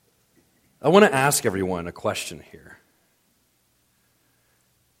I want to ask everyone a question here.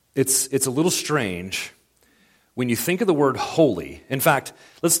 It's a little strange when you think of the word holy. In fact,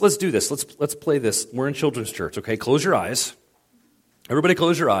 let's do this. Let's play this. We're in children's church, okay? Close your eyes. Everybody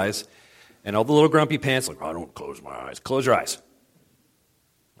close your eyes. And all the little grumpy pants, like, I don't close my eyes. Close your eyes.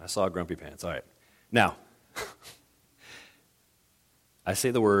 I saw grumpy pants. All right. Now, I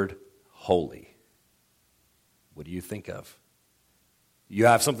say the word holy. What do you think of? You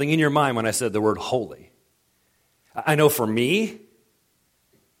have something in your mind when I said the word holy. I know for me,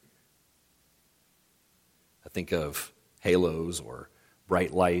 I think of halos or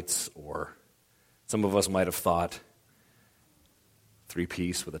bright lights, or some of us might have thought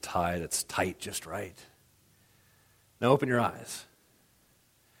three-piece with a tie that's tight just right. Now open your eyes.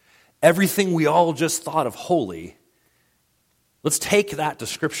 Everything we all just thought of holy, let's take that to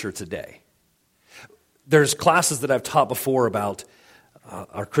Scripture today. There's classes that I've taught before about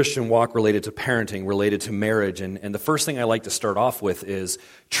our Christian walk related to parenting, related to marriage, and the first thing I like to start off with is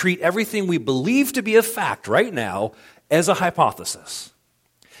treat everything we believe to be a fact right now as a hypothesis.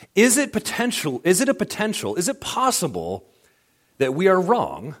 Is it possible that we are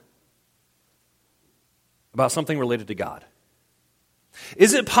wrong about something related to God?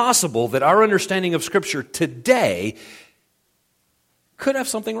 Is it possible that our understanding of Scripture today could have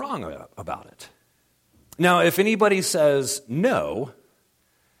something wrong about it? Now, if anybody says no,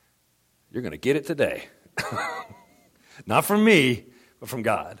 you're going to get it today. Not from me, but from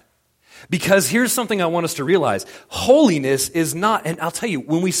God. Because here's something I want us to realize. Holiness is not, and I'll tell you,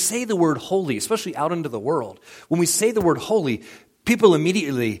 when we say the word holy, especially out into the world, when we say the word holy, people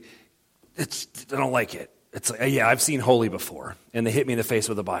immediately, they don't like it. It's like, yeah, I've seen holy before, and they hit me in the face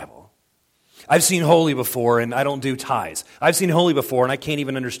with the Bible. I've seen holy before, and I don't do tithes. I've seen holy before, and I can't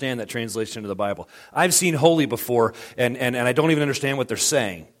even understand that translation of the Bible. I've seen holy before, and I don't even understand what they're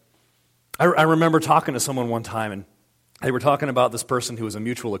saying. I remember talking to someone one time, and they were talking about this person who was a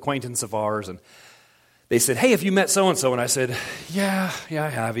mutual acquaintance of ours, and they said, hey, have you met so-and-so? And I said, yeah, I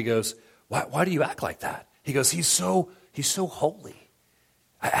have. He goes, why do you act like that? He goes, he's so holy.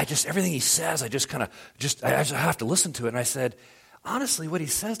 I just, everything he says, I just have to listen to it. And I said, honestly, what he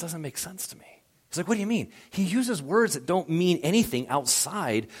says doesn't make sense to me. He's like, what do you mean? He uses words that don't mean anything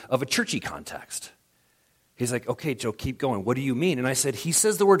outside of a churchy context. He's like, okay, Joe, keep going. What do you mean? And I said, he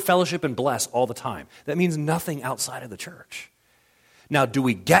says the word fellowship and bless all the time. That means nothing outside of the church. Now, do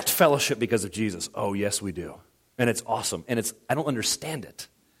we get fellowship because of Jesus? Oh, yes, we do. And it's awesome. And I don't understand it,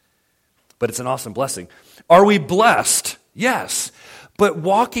 but it's an awesome blessing. Are we blessed? Yes. But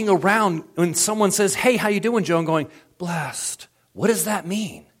walking around when someone says, hey, how you doing, Joe? And going, blessed. What does that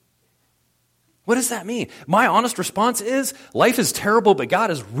mean? What does that mean? My honest response is, life is terrible, but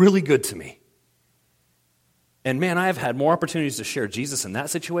God is really good to me. And man, I have had more opportunities to share Jesus in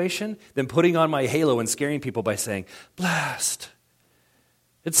that situation than putting on my halo and scaring people by saying, blessed.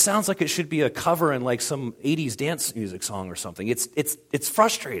 It sounds like it should be a cover in like some 80s dance music song or something. It's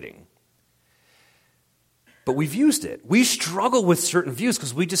frustrating. But we've used it. We struggle with certain views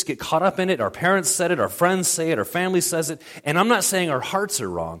because we just get caught up in it. Our parents said it, our friends say it, our family says it. And I'm not saying our hearts are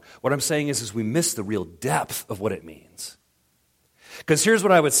wrong. What I'm saying is we miss the real depth of what it means. Because here's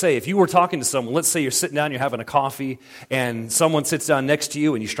what I would say. If you were talking to someone, let's say you're sitting down, you're having a coffee, and someone sits down next to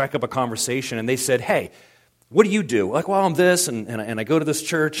you and you strike up a conversation, and they said, hey, what do you do? Like, well, I'm this, and I go to this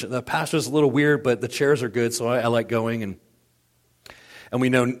church. The pastor's a little weird, but the chairs are good, so I like going. And we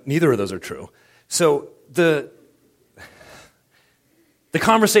know neither of those are true. So the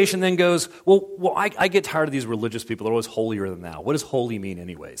conversation then goes, well, I get tired of these religious people. They're always holier than thou. What does holy mean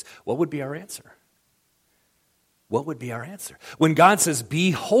anyways? What would be our answer? What would be our answer? When God says,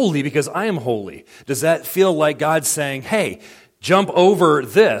 be holy because I am holy, does that feel like God saying, hey, jump over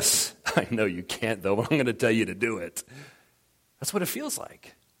this? I know you can't, though, but I'm going to tell you to do it. That's what it feels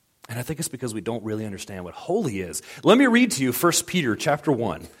like. And I think it's because we don't really understand what holy is. Let me read to you 1 Peter chapter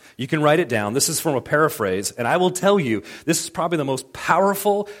 1. You can write it down. This is from a paraphrase, and I will tell you, this is probably the most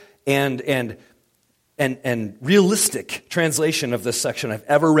powerful and realistic translation of this section I've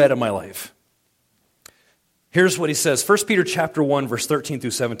ever read in my life. Here's what he says, 1 Peter chapter 1, verse 13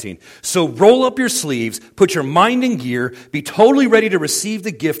 through 17. So roll up your sleeves, put your mind in gear, be totally ready to receive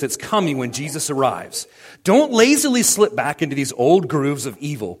the gift that's coming when Jesus arrives. Don't lazily slip back into these old grooves of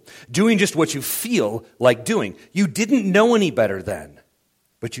evil, doing just what you feel like doing. You didn't know any better then,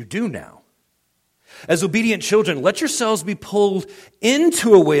 but you do now. As obedient children, let yourselves be pulled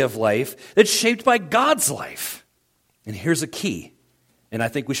into a way of life that's shaped by God's life. And here's a key. And I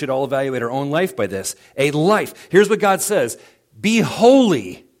think we should all evaluate our own life by this. A life. Here's what God says. Be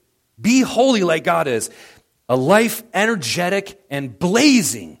holy. Be holy like God is. A life energetic and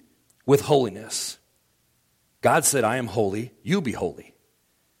blazing with holiness. God said, I am holy, you be holy.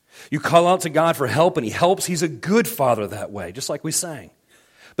 You call out to God for help, and he helps. He's a good father that way, just like we sang.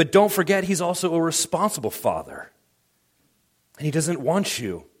 But don't forget, he's also a responsible father. And he doesn't want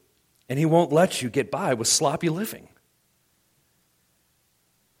you, and he won't let you get by with sloppy living.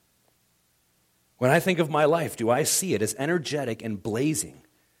 When I think of my life, do I see it as energetic and blazing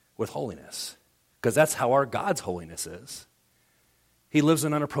with holiness? Because that's how our God's holiness is. He lives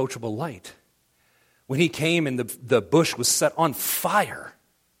in unapproachable light. When he came and the bush was set on fire,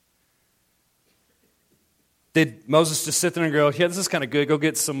 did Moses just sit there and go, yeah, this is kind of good, go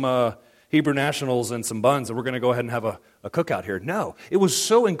get some Hebrew Nationals and some buns, and we're going to go ahead and have a cookout here? No. It was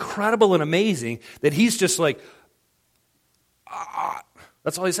so incredible and amazing that he's just like,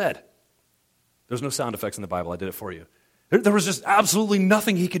 that's all he said. There's no sound effects in the Bible. I did it for you. There was just absolutely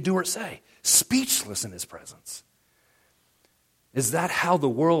nothing he could do or say. Speechless in his presence. Is that how the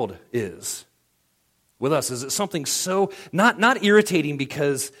world is with us? Is it something so, not irritating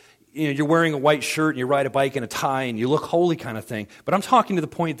because you're wearing a white shirt and you ride a bike and a tie and you look holy kind of thing, but I'm talking to the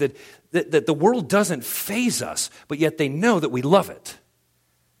point that the world doesn't faze us, but yet they know that we love it.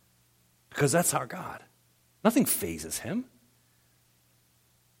 Because that's our God. Nothing fazes him.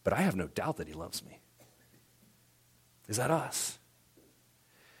 But I have no doubt that he loves me. Is that us?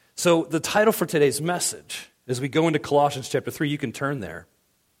 So the title for today's message, as we go into Colossians chapter 3, you can turn there.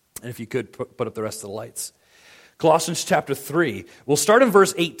 And if you could, put up the rest of the lights. Colossians chapter 3, we'll start in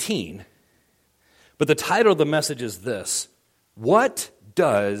verse 18. But the title of the message is this: what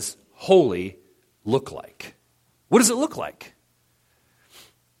does holy look like? What does it look like?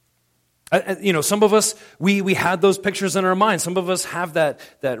 Some of us, we had those pictures in our mind. Some of us have that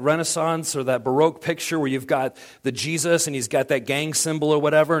Renaissance or that Baroque picture where you've got the Jesus and he's got that gang symbol or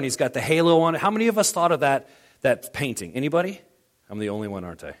whatever and he's got the halo on it. How many of us thought of that painting? Anybody? I'm the only one,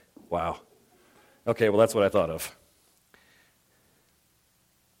 aren't I? Wow. Okay, well, that's what I thought of.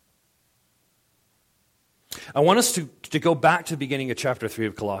 I want us to go back to the beginning of chapter 3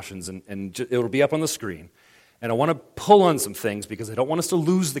 of Colossians, and it'll be up on the screen. And I want to pull on some things because I don't want us to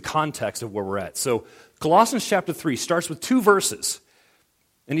lose the context of where we're at. So Colossians chapter 3 starts with 2 verses.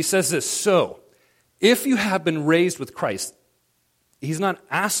 And he says this: so, if you have been raised with Christ, he's not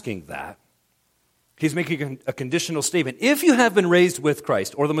asking that. He's making a conditional statement. If you have been raised with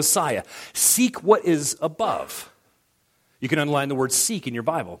Christ, or the Messiah, seek what is above. You can underline the word seek in your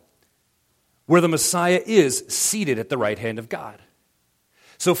Bible. Where the Messiah is seated at the right hand of God.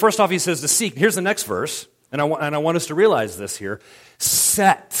 So first off, he says to seek. Here's the next verse. And I want us to realize this here.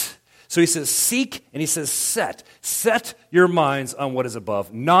 Set. So he says seek, and he says set. Set your minds on what is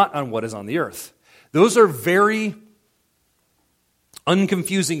above, not on what is on the earth. Those are very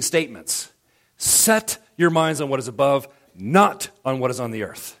unconfusing statements. Set your minds on what is above, not on what is on the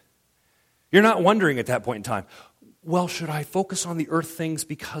earth. You're not wondering at that point in time, well, should I focus on the earth things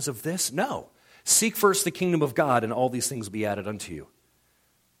because of this? No. Seek first the kingdom of God, and all these things will be added unto you.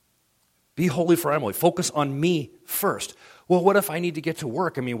 Be holy, for I am holy. Focus on me first. Well, what if I need to get to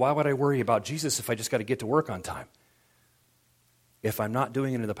work? I mean, why would I worry about Jesus if I just got to get to work on time? If I'm not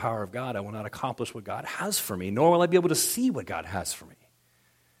doing it in the power of God, I will not accomplish what God has for me, nor will I be able to see what God has for me.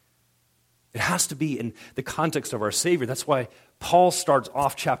 It has to be in the context of our Savior. That's why Paul starts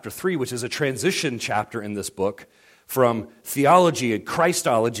off chapter 3, which is a transition chapter in this book, from theology and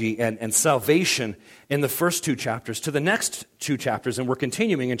Christology and salvation in the first 2 chapters to the next 2 chapters, and we're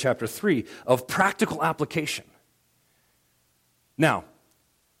continuing in chapter 3 of practical application. Now,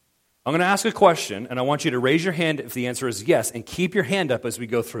 I'm going to ask a question, and I want you to raise your hand if the answer is yes, and keep your hand up as we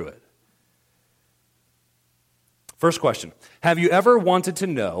go through it. First question: have you ever wanted to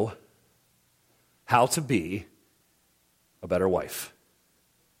know how to be a better wife?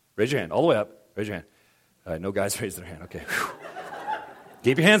 Raise your hand, all the way up. Raise your hand. All right, no guys raised their hand. Okay. Whew.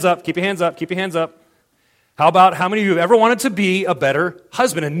 Keep your hands up. Keep your hands up. Keep your hands up. How about how many of you have ever wanted to be a better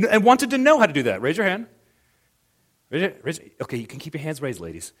husband and wanted to know how to do that? Raise your hand. Okay, you can keep your hands raised,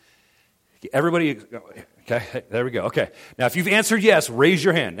 ladies. Everybody, okay, there we go. Okay. Now, if you've answered yes, raise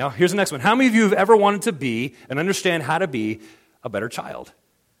your hand. Now, here's the next one. How many of you have ever wanted to be and understand how to be a better child?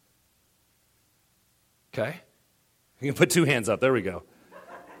 Okay. You can put 2 hands up. There we go.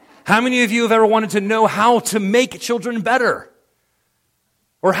 How many of you have ever wanted to know how to make children better?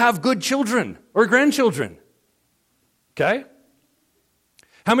 Or have good children or grandchildren? Okay?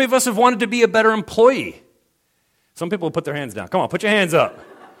 How many of us have wanted to be a better employee? Some people put their hands down. Come on, put your hands up.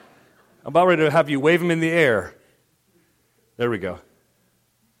 I'm about ready to have you wave them in the air. There we go.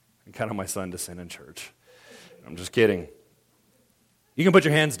 I count on my son to sin in church. I'm just kidding. You can put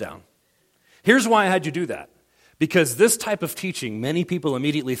your hands down. Here's why I had you do that. Because this type of teaching, many people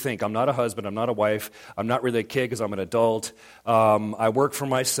immediately think, I'm not a husband, I'm not a wife, I'm not really a kid because I'm an adult, I work for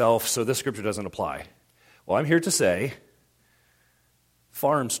myself, so this scripture doesn't apply. Well, I'm here to say,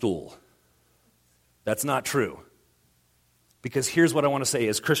 farm stool. That's not true. Because here's what I want to say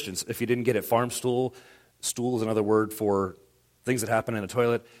as Christians. If you didn't get it, farm stool is another word for things that happen in a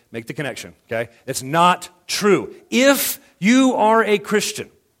toilet. Make the connection, okay? It's not true. If you are a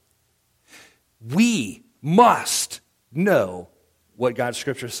Christian, we must know what God's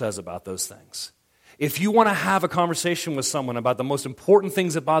scripture says about those things. If you want to have a conversation with someone about the most important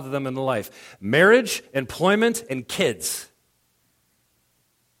things that bother them in life, marriage, employment, and kids.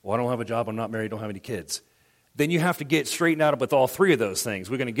 Well, I don't have a job, I'm not married, don't have any kids. Then you have to get straightened out with all three of those things.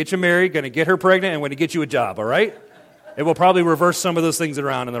 We're going to get you married, going to get her pregnant, and we're going to get you a job, all right? It will probably reverse some of those things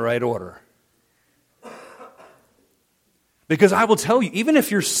around in the right order. Because I will tell you, even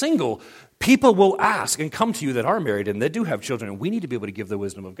if you're single, people will ask and come to you that are married and that do have children, and we need to be able to give the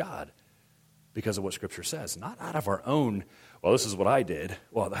wisdom of God because of what Scripture says, not out of our own, well, this is what I did.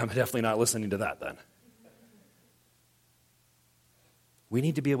 Well, I'm definitely not listening to that then. We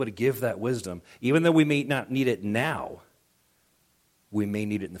need to be able to give that wisdom, even though we may not need it now. We may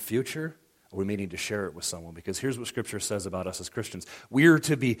need it in the future, or we may need to share it with someone, because here's what Scripture says about us as Christians. We are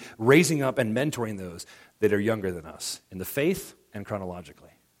to be raising up and mentoring those that are younger than us in the faith and chronologically.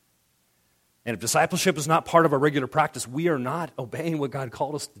 And if discipleship is not part of our regular practice, we are not obeying what God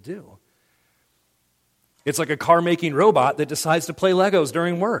called us to do. It's like a car-making robot that decides to play Legos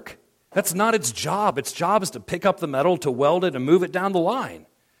during work. That's not its job. Its job is to pick up the metal, to weld it, and move it down the line.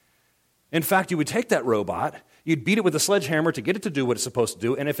 In fact, you would take that robot, you'd beat it with a sledgehammer to get it to do what it's supposed to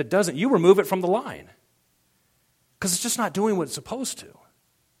do, and if it doesn't, you remove it from the line. Because it's just not doing what it's supposed to.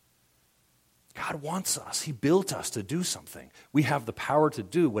 God wants us. He built us to do something. We have the power to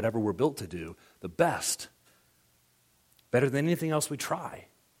do whatever we're built to do, the best. Better than anything else we try.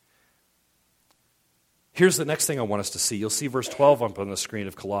 Here's the next thing I want us to see. You'll see verse 12 up on the screen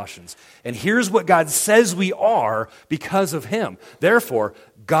of Colossians. And here's what God says we are because of Him. Therefore,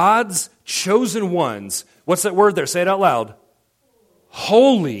 God's chosen ones, what's that word there? Say it out loud.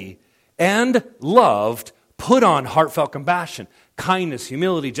 Holy and loved, put on heartfelt compassion, kindness,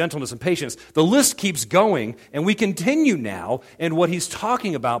 humility, gentleness, and patience. The list keeps going, and we continue now in what he's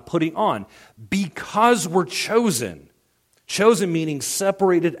talking about putting on. Because we're chosen. Chosen meaning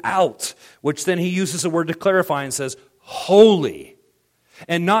separated out, which then he uses a word to clarify and says, holy.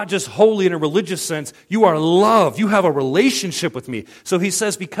 And not just holy in a religious sense, you are loved. You have a relationship with me. So he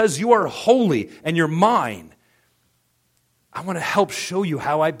says, because you are holy and you're mine, I want to help show you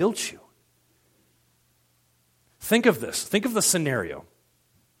how I built you. Think of this. Think of the scenario.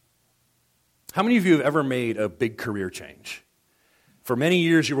 How many of you have ever made a big career change? For many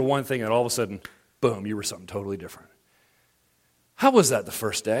years you were one thing and all of a sudden, boom, you were something totally different. How was that the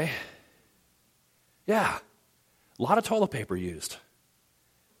first day? Yeah, a lot of toilet paper used.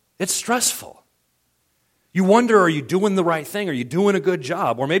 It's stressful. You wonder, are you doing the right thing? Are you doing a good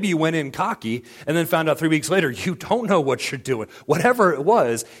job? Or maybe you went in cocky and then found out 3 weeks later you don't know what you're doing. Whatever it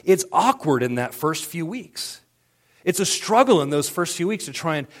was, it's awkward in that first few weeks. It's a struggle in those first few weeks to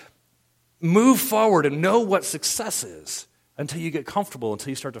try and move forward and know what success is until you get comfortable, until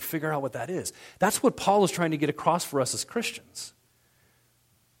you start to figure out what that is. That's what Paul is trying to get across for us as Christians.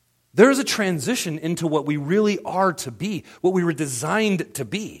 There is a transition into what we really are to be, what we were designed to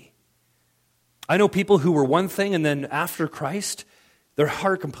be. I know people who were one thing and then after Christ, their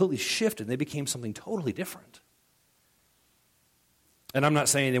heart completely shifted and they became something totally different. And I'm not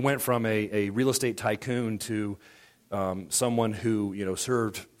saying they went from a real estate tycoon to someone who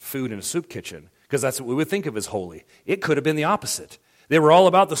served food in a soup kitchen, because that's what we would think of as holy. It could have been the opposite. They were all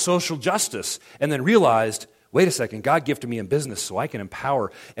about the social justice and then realized, wait a second, God gifted me in business so I can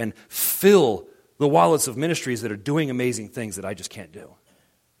empower and fill the wallets of ministries that are doing amazing things that I just can't do.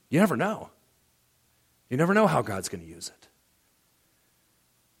 You never know. You never know how God's going to use it.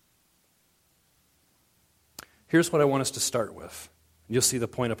 Here's what I want us to start with. You'll see the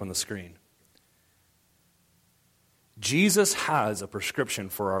point up on the screen. Jesus has a prescription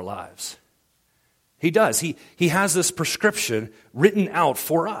for our lives. He does. He has this prescription written out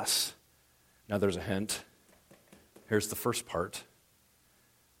for us. Now there's a hint. Here's the first part.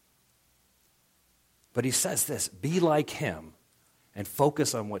 But he says this, be like him and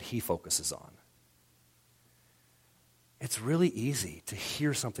focus on what he focuses on. It's really easy to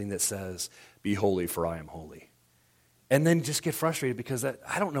hear something that says, be holy for I am holy. And then just get frustrated because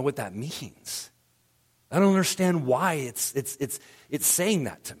I don't know what that means. I don't understand why it's saying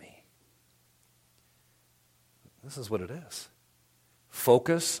that to me. This is what it is.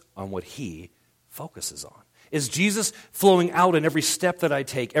 Focus on what he focuses on. Is Jesus flowing out in every step that I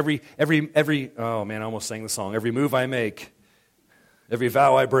take, every oh man, I almost sang the song, every move I make, every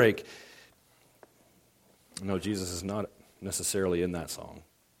vow I break? No, Jesus is not necessarily in that song.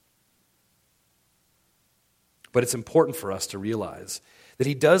 But it's important for us to realize that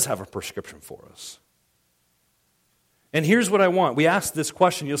he does have a prescription for us. And here's what I want. We asked this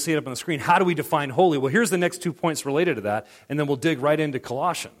question, you'll see it up on the screen. How do we define holy? Well, here's the next 2 points related to that, and then we'll dig right into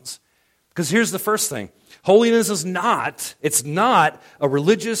Colossians. Because here's the first thing. Holiness is not a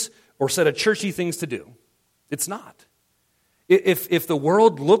religious or set of churchy things to do. It's not. If the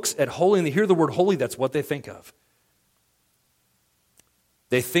world looks at holy and they hear the word holy, that's what they think of.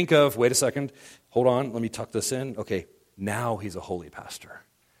 They think of, wait a second, hold on, let me tuck this in. Okay, now he's a holy pastor.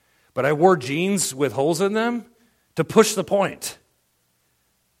 But I wore jeans with holes in them to push the point.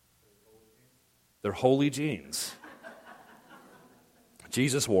 They're holy jeans.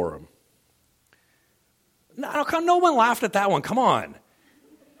 Jesus wore them. No one laughed at that one. Come on.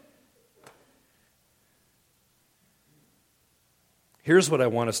 Here's what I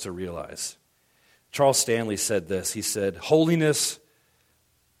want us to realize. Charles Stanley said this. He said, holiness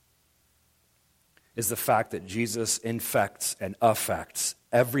is the fact that Jesus infects and affects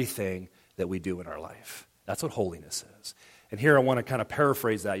everything that we do in our life. That's what holiness is. And here I want to kind of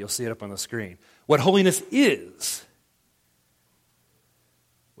paraphrase that. You'll see it up on the screen. What holiness is,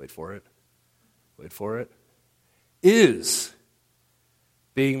 wait for it, is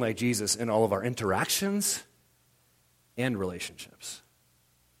being like Jesus in all of our interactions and relationships.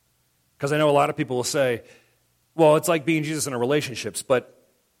 Because I know a lot of people will say, well, it's like being Jesus in our relationships, but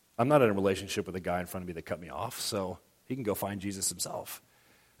I'm not in a relationship with a guy in front of me that cut me off, so he can go find Jesus himself.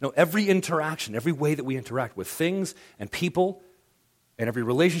 No, every interaction, every way that we interact with things and people and every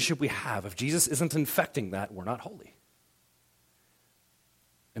relationship we have, if Jesus isn't infecting that, we're not holy.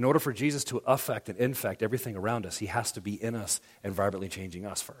 In order for Jesus to affect and infect everything around us, he has to be in us and vibrantly changing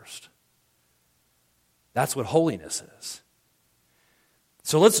us first. That's what holiness is.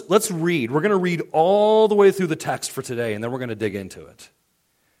 So let's read. We're going to read all the way through the text for today, and then we're going to dig into it.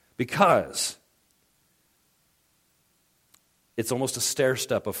 Because it's almost a stair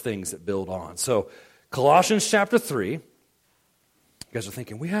step of things that build on. So Colossians chapter 3. You guys are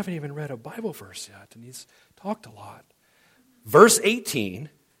thinking, we haven't even read a Bible verse yet, and he's talked a lot. Verse 18,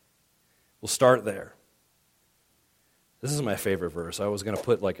 we'll start there. This is my favorite verse. I was going to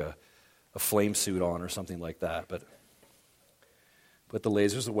put like a flame suit on or something like that, but put the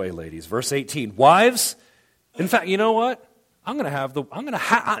lasers away, ladies. Verse 18, wives, in fact, you know what? I'm going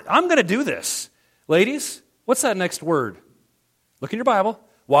to do this. Ladies, what's that next word? Look in your Bible.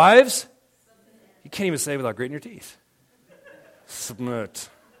 Wives, you can't even say it without gritting your teeth. Submit.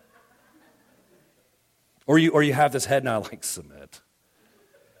 Or you have this head nod like submit.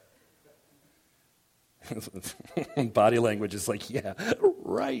 Body language is like, yeah,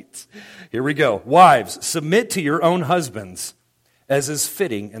 right. Here we go. Wives, submit to your own husbands as is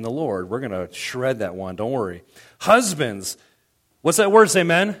fitting in the Lord. We're going to shred that one, don't worry. Husbands, what's that word say,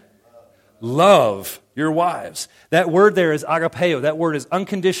 men? Love your wives. That word there is agapeo. That word is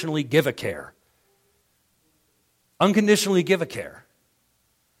unconditionally give a care. Unconditionally give a care.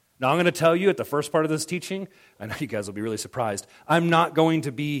 Now I'm going to tell you at the first part of this teaching, I know you guys will be really surprised, I'm not going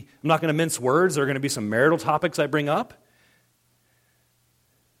to mince words. There are going to be some marital topics I bring up.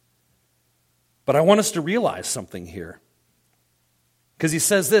 But I want us to realize something here. Because he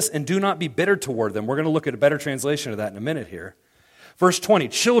says this, and do not be bitter toward them. We're going to look at a better translation of that in a minute here. Verse 20,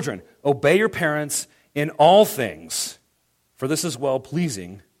 children, obey your parents in all things, for this is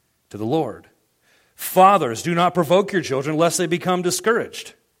well-pleasing to the Lord. Fathers, do not provoke your children, lest they become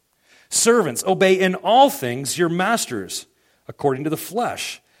discouraged. Servants, obey in all things your masters, according to the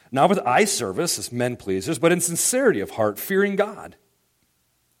flesh, not with eye service as men pleasers, but in sincerity of heart, fearing God.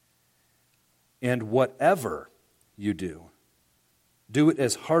 And whatever you do, do it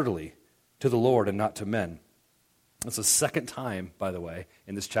as heartily to the Lord and not to men. That's the second time, by the way,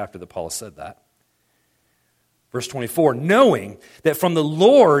 in this chapter that Paul has said that. Verse 24, knowing that from the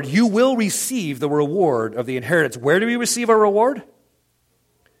Lord you will receive the reward of the inheritance. Where do we receive our reward?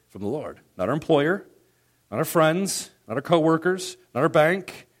 From the Lord. Not our employer, not our friends, not our co-workers, not our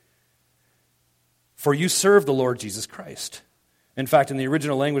bank. For you serve the Lord Jesus Christ. In fact, in the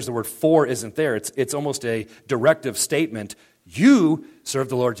original language, the word for isn't there. It's almost a directive statement. You serve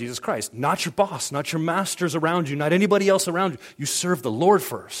the Lord Jesus Christ, not your boss, not your masters around you, not anybody else around you. You serve the Lord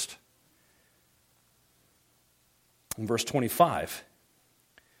first. In verse 25,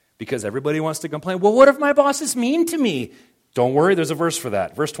 because everybody wants to complain, well, what if my boss is mean to me? Don't worry, there's a verse for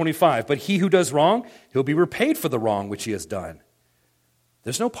that. Verse 25, but he who does wrong, he'll be repaid for the wrong which he has done.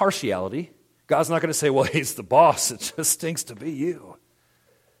 There's no partiality. God's not going to say, well, he's the boss. It just stinks to be you.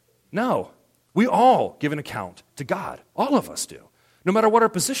 No. We all give an account to God. All of us do, no matter what our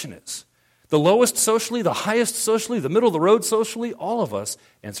position is. The lowest socially, the highest socially, the middle of the road socially, all of us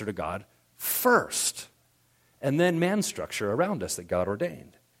answer to God first. And then man structure around us that God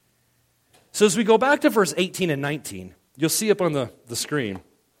ordained. So as we go back to verse 18 and 19, you'll see up on the screen,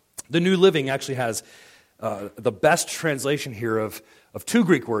 the New Living actually has the best translation here of two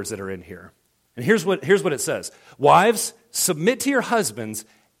Greek words that are in here. And here's what it says. Wives, submit to your husbands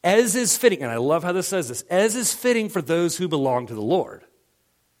as is fitting. And I love how this says this. As is fitting for those who belong to the Lord.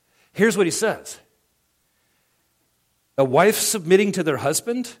 Here's what he says. A wife submitting to their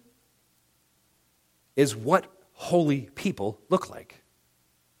husband is what holy people look like.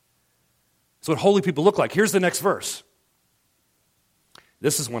 It's what holy people look like. Here's the next verse.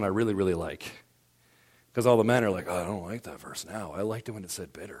 This is one I really, really like. Because all the men are like, oh, I don't like that verse now. I liked it when it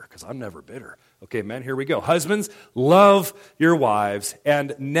said bitter, because I'm never bitter. Okay, men, here we go. Husbands, love your wives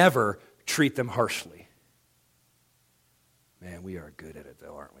and never treat them harshly. Man, we are good at it,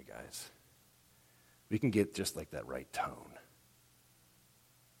 though, aren't we, guys? We can get just like that right tone.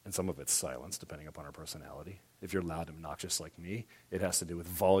 And some of it's silence, depending upon our personality. If you're loud and obnoxious like me, it has to do with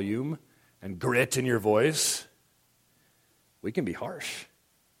volume and grit in your voice. We can be harsh.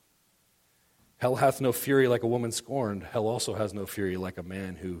 Hell hath no fury like a woman scorned. Hell also has no fury like a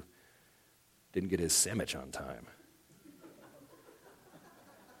man who didn't get his sandwich on time.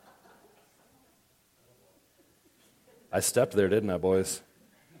 I stepped there, didn't I, boys?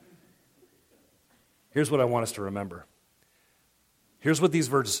 Here's what I want us to remember. Here's what these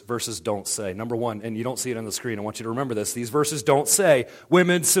verses don't say. Number one, and you don't see it on the screen. I want you to remember this. These verses don't say,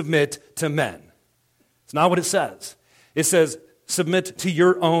 women submit to men. It's not what it says. It says, submit to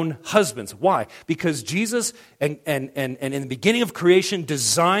your own husbands. Why? Because Jesus, and in the beginning of creation,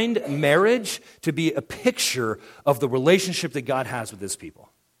 designed marriage to be a picture of the relationship that God has with his people.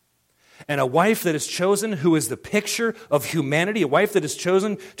 And a wife that is chosen, who is the picture of humanity, a wife that is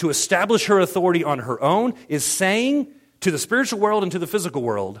chosen to establish her authority on her own, is saying to the spiritual world and to the physical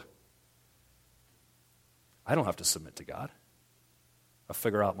world, I don't have to submit to God. I'll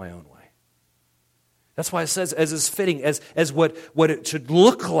figure out my own way. That's why it says, as is fitting, as what it should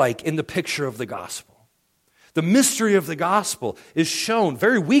look like in the picture of the gospel. The mystery of the gospel is shown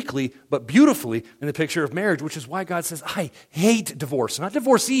very weakly, but beautifully in the picture of marriage, which is why God says, I hate divorce, not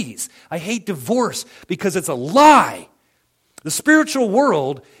divorcees. I hate divorce because it's a lie. The spiritual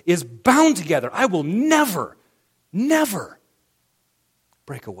world is bound together. I will never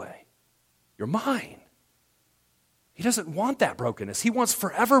break away. You're mine. He doesn't want that brokenness. He wants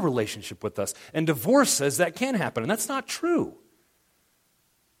forever relationship with us. And divorce says that can happen, and that's not true.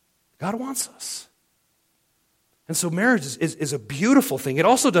 God wants us. And so marriage is a beautiful thing. It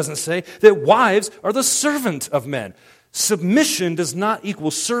also doesn't say that wives are the servant of men. Submission does not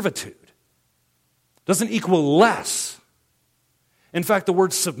equal servitude. Doesn't equal less. In fact, the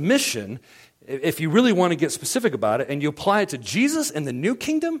word submission, if you really want to get specific about it, and you apply it to Jesus and the new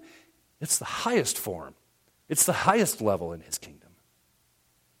kingdom, it's the highest form. It's the highest level in his kingdom.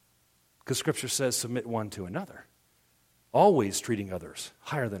 Because Scripture says, submit one to another. Always treating others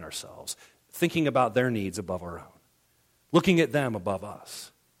higher than ourselves. Thinking about their needs above our own. Looking at them above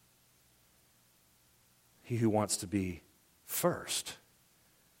us. He who wants to be first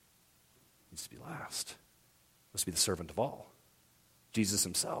needs to be last. Must be the servant of all. Jesus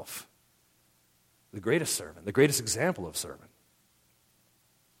himself. The greatest servant. The greatest example of servant.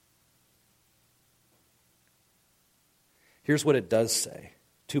 Here's what it does say.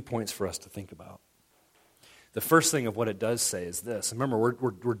 2 points for us to think about. The first thing of what it does say is this. Remember,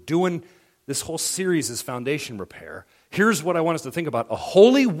 we're doing this whole series is foundation repair. Here's what I want us to think about. A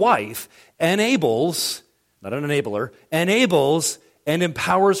holy wife enables, not an enabler, enables and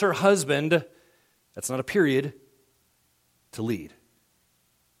empowers her husband, that's not a period, to lead.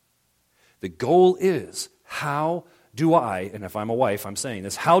 The goal is, how do I, and if I'm a wife, I'm saying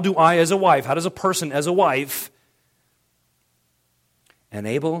this, how do I as a wife, how does a person as a wife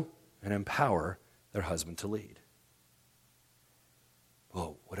enable and empower their husband to lead?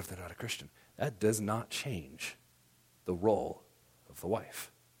 Well, what if they're not a Christian? That does not change the role of the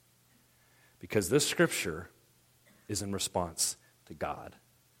wife. Because this scripture is in response to God,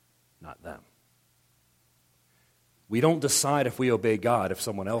 not them. We don't decide if we obey God if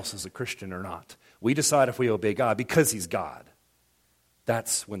someone else is a Christian or not. We decide if we obey God because he's God.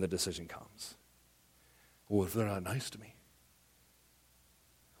 That's when the decision comes. Well, if they're not nice to me?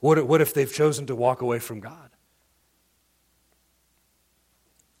 What if they've chosen to walk away from God?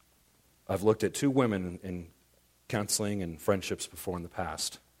 I've looked at 2 women in counseling and friendships before in the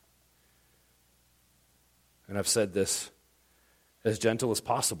past. and I've said this as gentle as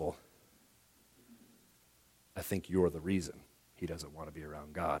possible, I think you're the reason he doesn't want to be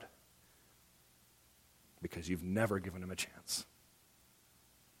around God. Because you've never given him a chance.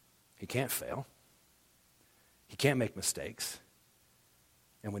 He can't fail. He can't make mistakes.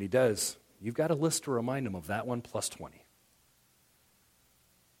 And when he does, you've got a list to remind him of that one plus 20.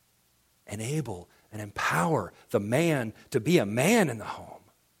 Enable and empower the man to be a man in the home.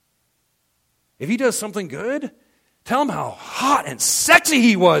 If he does something good, tell him how hot and sexy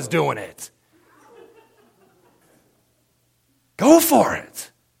he was doing it. Go for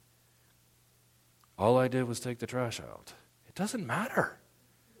it. All I did was take the trash out. It doesn't matter.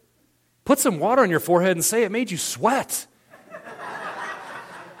 Put some water on your forehead and say it made you sweat.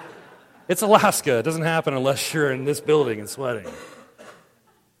 It's Alaska. It doesn't happen unless you're in this building and sweating.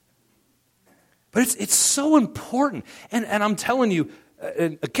 But it's so important. And I'm telling you,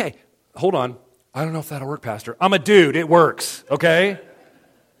 okay, hold on. I don't know if that'll work, Pastor. I'm a dude. It works, okay?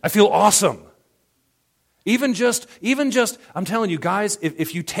 I feel awesome. Even just, I'm telling you guys,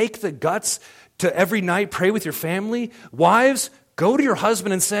 if you take the guts to every night pray with your family, wives, go to your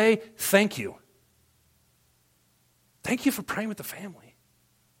husband and say, thank you. Thank you for praying with the family.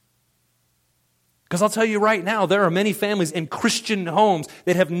 Because I'll tell you right now, there are many families in Christian homes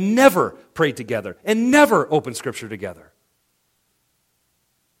that have never prayed together and never opened Scripture together.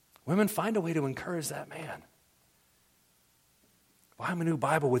 Women, find a way to encourage that man. Buy him a new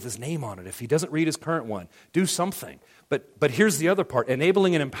Bible with his name on it. If he doesn't read his current one, do something. But here's the other part.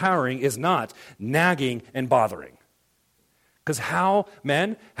 Enabling and empowering is not nagging and bothering. Because how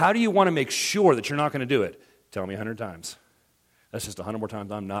do you want to make sure that you're not going to do it? Tell me 100 times. That's just 100 more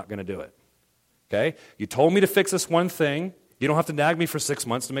times I'm not going to do it. Okay? You told me to fix this one thing. You don't have to nag me for 6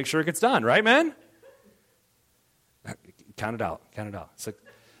 months to make sure it gets done, right, man? Count it out. Count it out. It's like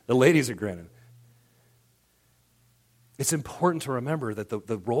the ladies are grinning. It's important to remember that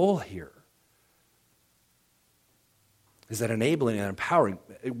the role here is that enabling and empowering.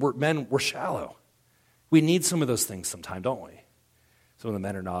 We're shallow. We need some of those things sometime, don't we? Some of the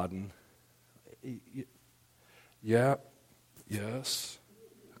men are nodding. Yeah, yes.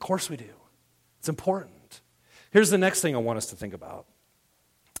 Of course we do. It's important. Here's the next thing I want us to think about.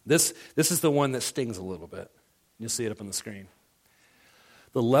 This is the one that stings a little bit. You'll see it up on the screen.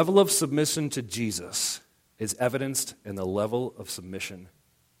 The level of submission to Jesus is evidenced in the level of submission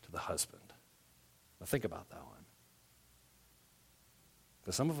to the husband. Now think about that one.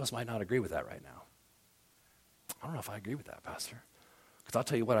 Because some of us might not agree with that right now. I don't know if I agree with that, Pastor. Because I'll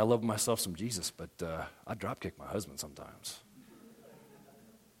tell you what, I love myself some Jesus, but I drop kick my husband sometimes.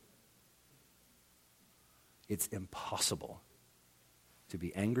 It's impossible to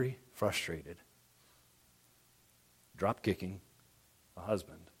be angry, frustrated, drop kicking a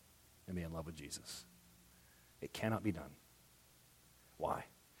husband, and be in love with Jesus. It cannot be done. Why?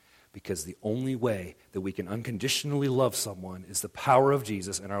 Because the only way that we can unconditionally love someone is the power of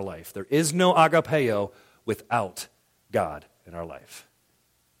Jesus in our life. There is no agapeo without God in our life.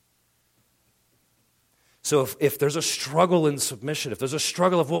 So if there's a struggle in submission, if there's a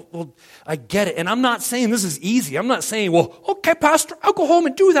struggle of, well, I get it. And I'm not saying this is easy. I'm not saying, well, okay, Pastor, I'll go home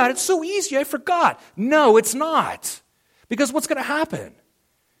and do that. It's so easy, I forgot. No, it's not. Because what's going to happen?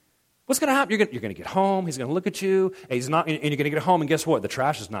 What's going to happen? You're going to get home, he's going to look at you, and you're going to get home, and guess what? The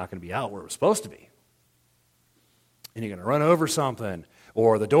trash is not going to be out where it was supposed to be. And you're going to run over something,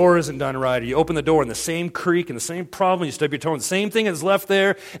 or the door isn't done right, or you open the door and the same creak and the same problem, you stub your toe and the same thing is left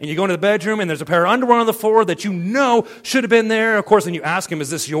there, and you go into the bedroom and there's a pair of underwear on the floor that you know should have been there. Of course, then you ask him, is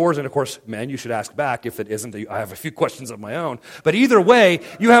this yours? And of course, man, you should ask back. If it isn't, I have a few questions of my own. But either way,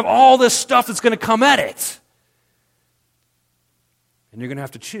 you have all this stuff that's going to come at it. And you're going to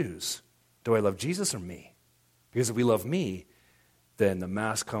have to choose. Do I love Jesus or me? Because if we love me, then the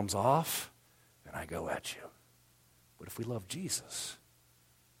mask comes off and I go at you. But if we love Jesus,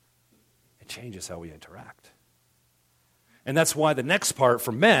 it changes how we interact. And that's why the next part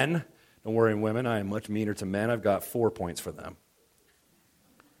for men, don't worry, women, I am much meaner to men. I've got 4 points for them.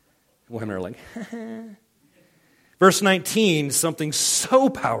 Women are like, Verse 19, something so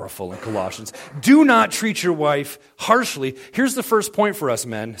powerful in Colossians. Do not treat your wife harshly. Here's the first point for us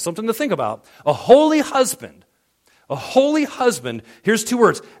men, something to think about. A holy husband, here's 2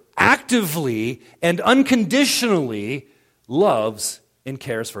 words, actively and unconditionally loves and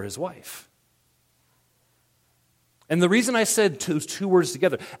cares for his wife. And the reason I said those 2 words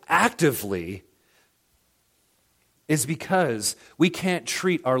together, actively, is because we can't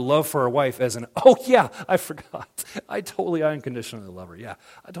treat our love for our wife as an, oh yeah, I forgot. I unconditionally love her. Yeah,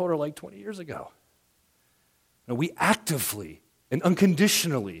 I told her like 20 years ago. No, we actively and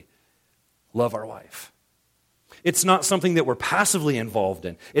unconditionally love our wife. It's not something that we're passively involved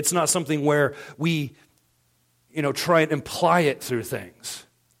in. It's not something where we, try and imply it through things.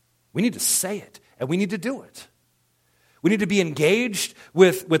 We need to say it, and we need to do it. We need to be engaged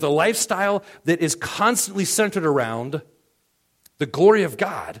with a lifestyle that is constantly centered around the glory of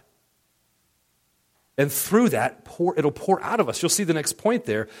God. And through that, it'll pour out of us. You'll see the next point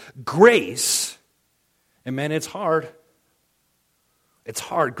there. Grace, and man, it's hard. It's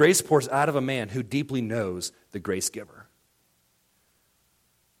hard. Grace pours out of a man who deeply knows the grace giver.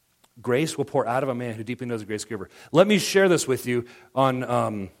 Grace will pour out of a man who deeply knows the grace giver. Let me share this with you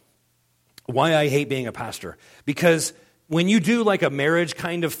on why I hate being a pastor. Because when you do like a marriage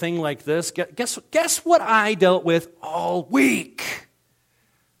kind of thing like this, guess what I dealt with all week?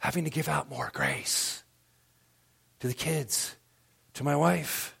 Having to give out more grace to the kids, to my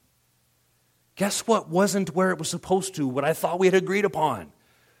wife. Guess what wasn't where it was supposed to, what I thought we had agreed upon?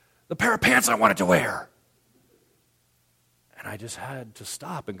 The pair of pants I wanted to wear. And I just had to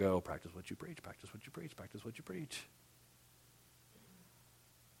stop and go, practice what you preach, practice what you preach, practice what you preach.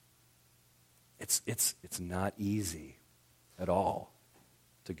 It's not easy at all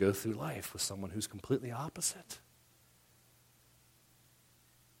to go through life with someone who's completely opposite.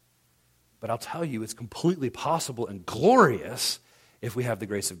 But I'll tell you, it's completely possible and glorious if we have the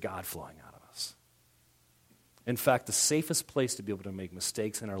grace of God flowing out of us. In fact, the safest place to be able to make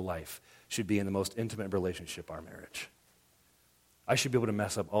mistakes in our life should be in the most intimate relationship, our marriage. I should be able to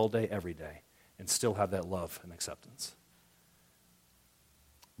mess up all day, every day, and still have that love and acceptance.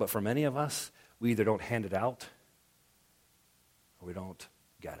 But for many of us, we either don't hand it out or we don't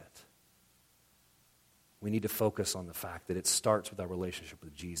get it. We need to focus on the fact that it starts with our relationship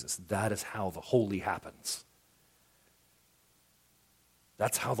with Jesus. That is how the holy happens.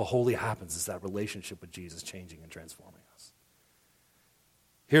 That's how the holy happens, is that relationship with Jesus changing and transforming us.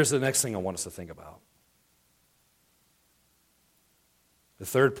 Here's the next thing I want us to think about. The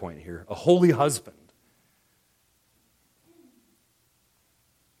third point here, a holy husband.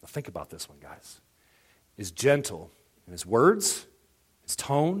 Now think about this one, guys. Is gentle in his words, his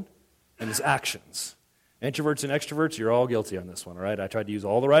tone, and his actions. Introverts and extroverts, you're all guilty on this one, all right? I tried to use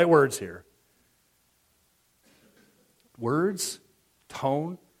all the right words here. Words,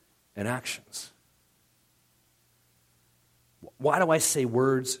 tone, and actions. Why do I say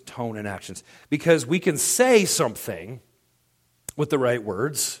words, tone, and actions? Because we can say something with the right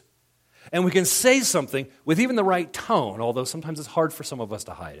words, and we can say something with even the right tone, although sometimes it's hard for some of us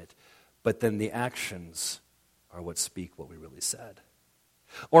to hide it. But then the actions are what speak what we really said.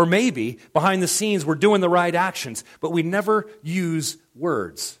 Or maybe, behind the scenes, we're doing the right actions, but we never use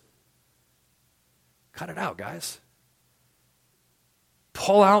words. Cut it out, guys.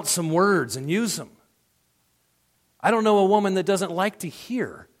 Pull out some words and use them. I don't know a woman that doesn't like to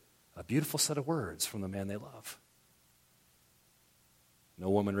hear a beautiful set of words from the man they love. No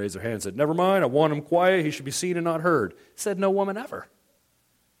woman raised her hand and said, never mind, I want him quiet, he should be seen and not heard. Said no woman ever.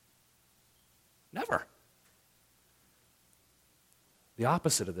 Never. The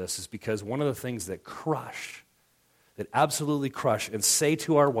opposite of this is because one of the things that absolutely crush and say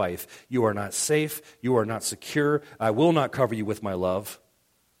to our wife, you are not safe, you are not secure, I will not cover you with my love,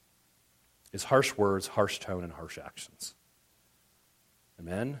 is harsh words, harsh tone, and harsh actions.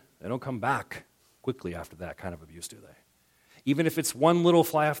 Amen? They don't come back quickly after that kind of abuse, do they? Even if it's one little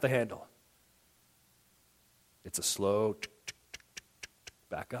fly off the handle, it's a slow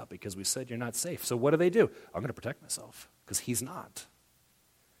back up because we said you're not safe. So what do? I'm going to protect myself because he's not.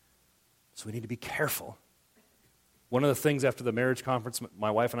 So we need to be careful. One of the things after the marriage conference my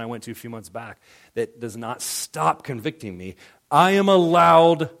wife and I went to a few months back that does not stop convicting me, I am a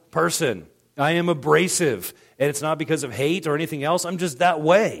loud person. I am abrasive. And it's not because of hate or anything else. I'm just that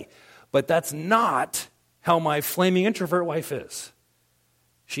way. But that's not how my flaming introvert wife is.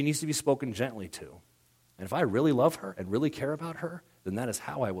 She needs to be spoken gently to. And if I really love her and really care about her, then that is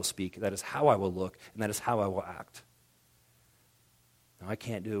how I will speak, that is how I will look, and that is how I will act. Now, I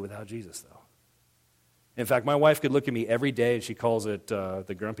can't do it without Jesus, though. In fact, my wife could look at me every day, and she calls it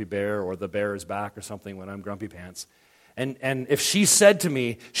the grumpy bear or the bear is back or something when I'm grumpy pants. And if she said to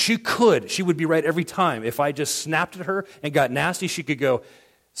me, she would be right every time. If I just snapped at her and got nasty, she could go,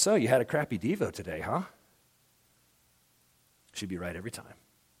 so you had a crappy Devo today, huh? She'd be right every time.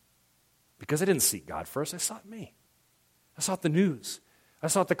 Because I didn't seek God first, I sought me. I sought the news. I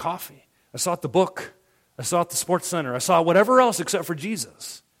sought the coffee. I sought the book. I sought the sports center. I saw whatever else except for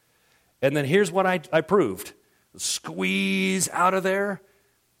Jesus. And then here's what I proved. Squeeze out of there,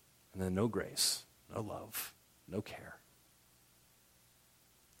 and then no grace, no love, no care.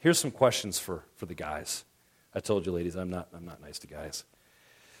 Here's some questions for the guys. I told you, ladies, I'm not nice to guys.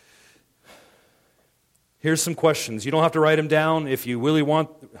 Here's some questions. You don't have to write them down. If you really want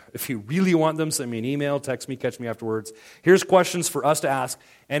them, send me an email, text me, catch me afterwards. Here's questions for us to ask,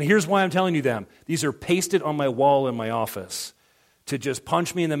 and here's why I'm telling you them. These are pasted on my wall in my office to just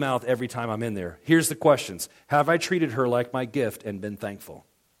punch me in the mouth every time I'm in there. Here's the questions. Have I treated her like my gift and been thankful?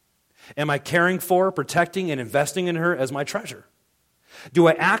 Am I caring for, protecting, and investing in her as my treasure? Do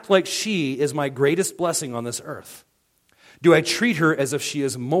I act like she is my greatest blessing on this earth? Do I treat her as if she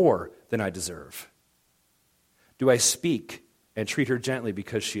is more than I deserve? Do I speak and treat her gently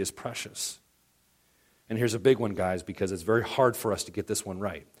because she is precious? And here's a big one, guys, because it's very hard for us to get this one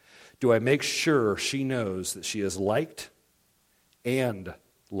right. Do I make sure she knows that she is liked and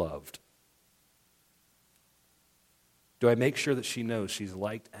loved? Do I make sure that she knows she's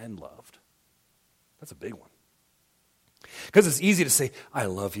liked and loved? That's a big one. Because it's easy to say, I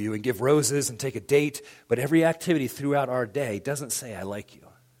love you, and give roses and take a date, but every activity throughout our day doesn't say, I like you.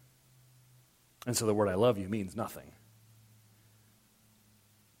 And so the word I love you means nothing.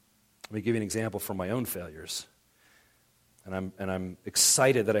 Let me give you an example from my own failures. And I'm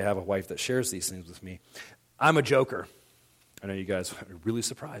excited that I have a wife that shares these things with me. I'm a joker. I know you guys are really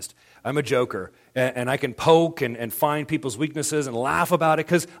surprised. I'm a joker, and I can poke and find people's weaknesses and laugh about it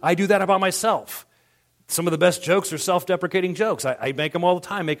because I do that about myself. Some of the best jokes are self-deprecating jokes. I make them all the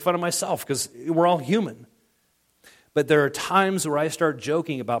time, make fun of myself because we're all human. But there are times where I start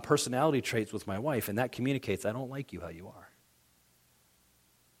joking about personality traits with my wife, and that communicates, I don't like you how you are.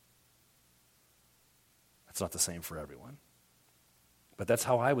 That's not the same for everyone. But that's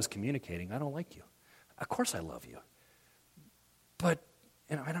how I was communicating. I don't like you. Of course I love you. But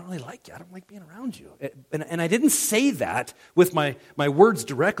I don't really like you. I don't like being around you. And I didn't say that with my words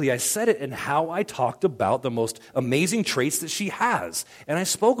directly. I said it in how I talked about the most amazing traits that she has. And I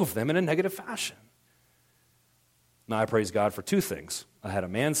spoke of them in a negative fashion. Now, I praise God for two things. I had a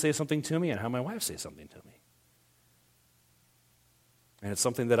man say something to me and I had my wife say something to me. And it's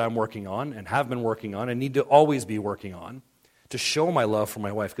something that I'm working on and have been working on and need to always be working on to show my love for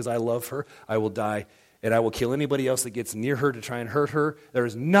my wife because I love her. I will die and I will kill anybody else that gets near her to try and hurt her. There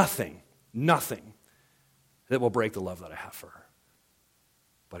is nothing that will break the love that I have for her.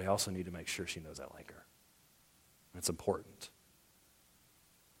 But I also need to make sure she knows I like her. It's important.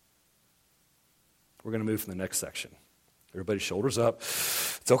 We're going to move to the next section. Everybody's shoulders up.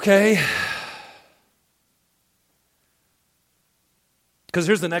 It's okay. Because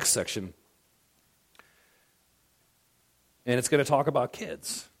here's the next section. And it's going to talk about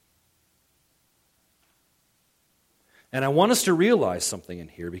kids. And I want us to realize something in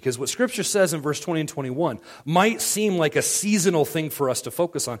here because what Scripture says in verse 20 and 21 might seem like a seasonal thing for us to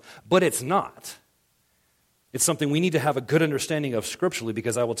focus on, but it's not. It's something we need to have a good understanding of scripturally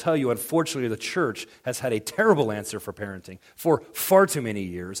because I will tell you, unfortunately, the church has had a terrible answer for parenting for far too many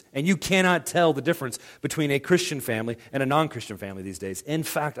years, and you cannot tell the difference between a Christian family and a non-Christian family these days. In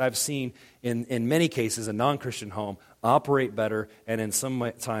fact, I've seen in many cases a non-Christian home operate better and in some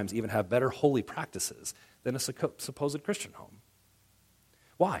times even have better holy practices than a supposed Christian home.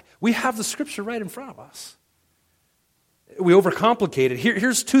 Why? We have the Scripture right in front of us. We overcomplicate it.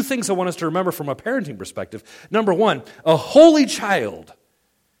 Here's two things I want us to remember from a parenting perspective. Number one, a holy child.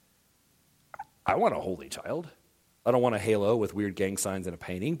 I want a holy child. I don't want a halo with weird gang signs and a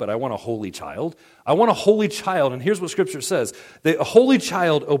painting, but I want a holy child. I want a holy child, and here's what Scripture says. A holy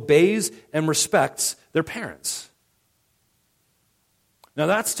child obeys and respects their parents. Now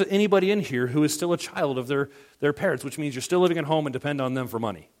that's to anybody in here who is still a child of their parents, which means you're still living at home and depend on them for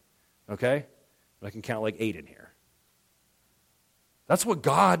money. Okay? But I can count like 8 in here. That's what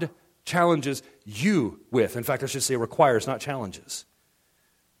God challenges you with. In fact, I should say requires, not challenges.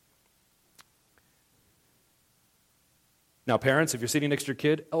 Now, parents, if you're sitting next to your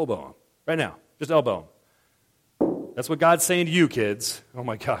kid, elbow him. Right now. Just elbow him. That's what God's saying to you, kids. Oh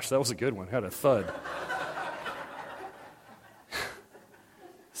my gosh, that was a good one. I had a thud.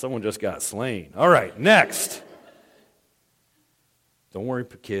 Someone just got slain. All right, next. Don't worry,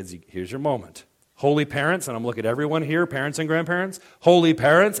 kids. Here's your moment. Holy parents, and I'm looking at everyone here, parents and grandparents. Holy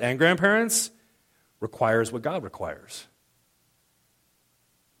parents and grandparents requires what God requires.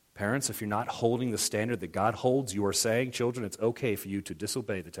 Parents, if you're not holding the standard that God holds, you are saying, children, it's okay for you to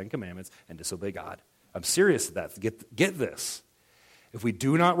disobey the 10 Commandments and disobey God. I'm serious at that. Get this. If we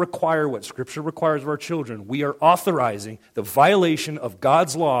do not require what Scripture requires of our children, we are authorizing the violation of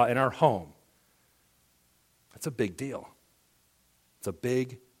God's law in our home. That's a big deal. It's a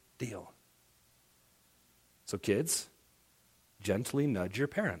big deal. So kids, gently nudge your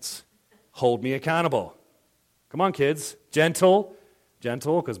parents. Hold me accountable. Come on, kids. Gentle,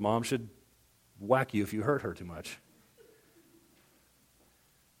 because mom should whack you if you hurt her too much.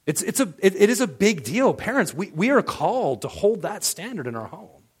 It is a big deal. Parents, we are called to hold that standard in our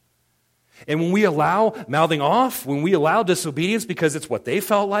home. And when we allow mouthing off, when we allow disobedience because it's what they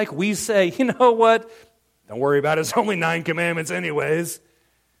felt like, we say, you know what? Don't worry about it. It's only 9 commandments anyways.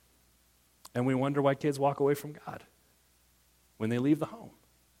 And we wonder why kids walk away from God when they leave the home.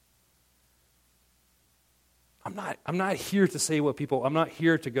 I'm not here to say what people, I'm not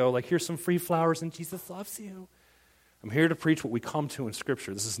here to go like, here's some free flowers and Jesus loves you. I'm here to preach what we come to in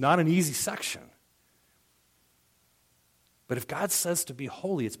Scripture. This is not an easy section. But if God says to be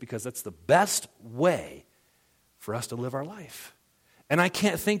holy, it's because that's the best way for us to live our life. And I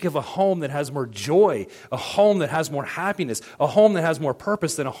can't think of a home that has more joy, a home that has more happiness, a home that has more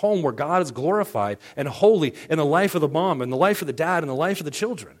purpose than a home where God is glorified and holy in the life of the mom and the life of the dad and the life of the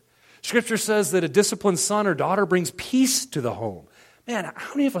children. Scripture says that a disciplined son or daughter brings peace to the home. Man,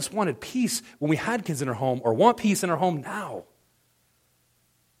 how many of us wanted peace when we had kids in our home or want peace in our home now?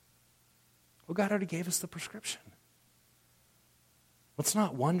 Well, God already gave us the prescription. Let's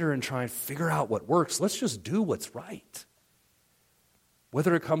not wonder and try and figure out what works. Let's just do what's right.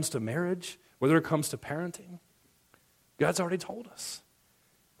 Whether it comes to marriage, whether it comes to parenting, God's already told us.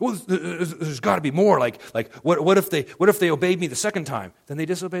 Well, there's got to be more. Like what if they obeyed me the second time? Then they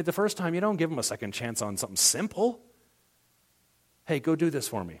disobeyed the first time. You don't give them a second chance on something simple. Hey, go do this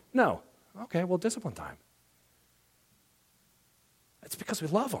for me. No. Okay, well, discipline time. It's because we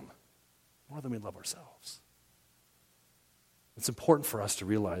love them more than we love ourselves. It's important for us to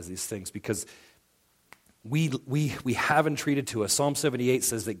realize these things because we haven't treated to us. Psalm 78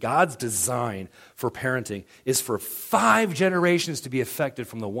 says that God's design for parenting is for 5 generations to be affected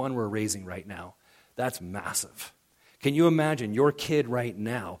from the one we're raising right now. That's massive. Can you imagine your kid right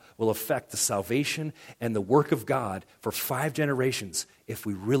now will affect the salvation and the work of God for 5 generations if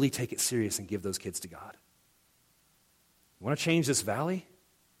we really take it serious and give those kids to God? You want to change this valley?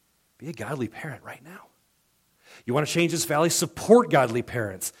 Be a godly parent right now. You want to change this valley? Support godly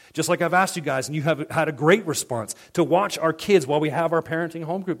parents. Just like I've asked you guys, and you have had a great response, to watch our kids while we have our parenting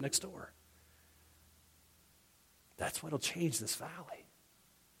home group next door. That's what will change this valley.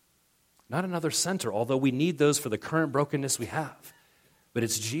 Not another center, although we need those for the current brokenness we have. But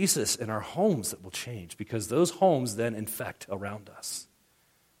it's Jesus in our homes that will change because those homes then infect around us.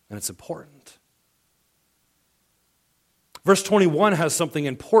 And it's important. Verse 21 has something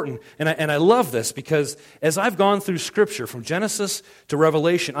important, and I love this because as I've gone through Scripture from Genesis to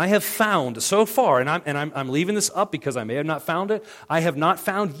Revelation, I have found so far, and I'm leaving this up because I may have not found it, I have not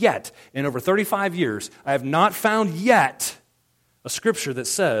found yet, in over 35 years, I have not found yet a Scripture that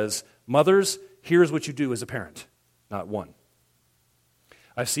says, mothers, here's what you do as a parent. Not one.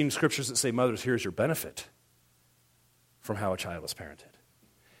 I've seen Scriptures that say, mothers, here's your benefit from how a child is parented.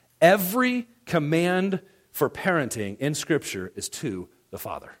 Every command for parenting in Scripture is to the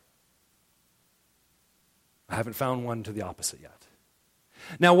father. I haven't found one to the opposite yet.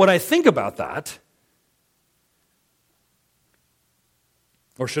 Now, what I think about that,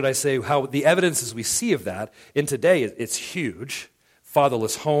 or should I say how the evidences we see of that, in today it's huge.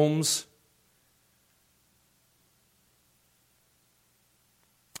 Fatherless homes,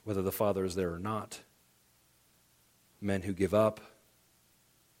 whether the father is there or not. Men who give up.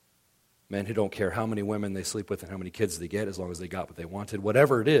 Men who don't care how many women they sleep with and how many kids they get as long as they got what they wanted.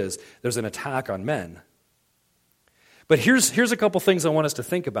 Whatever it is, there's an attack on men. But here's a couple things I want us to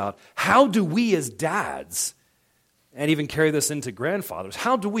think about. How do we as dads, and even carry this into grandfathers,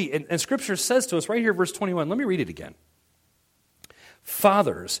 how do we, and Scripture says to us right here, verse 21, let me read it again.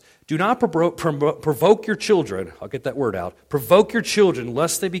 Fathers, do not provoke your children, I'll get that word out, provoke your children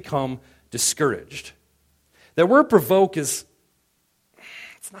lest they become discouraged. That word provoke is,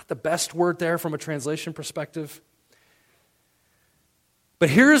 it's not the best word there from a translation perspective. But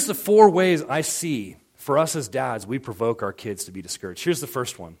here's the 4 ways I see for us as dads, we provoke our kids to be discouraged. Here's the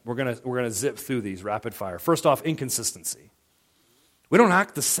first one. We're gonna zip through these rapid fire. First off, inconsistency. We don't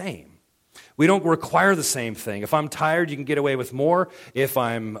act the same. We don't require the same thing. If I'm tired, you can get away with more. If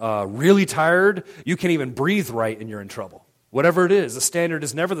I'm really tired, you can't even breathe right and you're in trouble. Whatever it is, the standard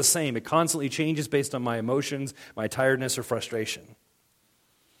is never the same. It constantly changes based on my emotions, my tiredness, or frustration.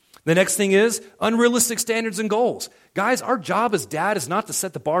 The next thing is unrealistic standards and goals. Guys, our job as dad is not to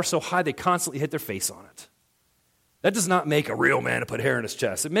set the bar so high they constantly hit their face on it. That does not make a real man to put hair in his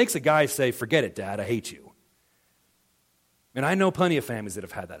chest. It makes a guy say, forget it, Dad, I hate you. And I know plenty of families that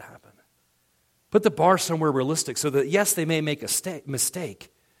have had that happen. Put the bar somewhere realistic so that, yes, they may make a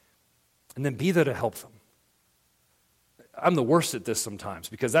mistake, and then be there to help them. I'm the worst at this sometimes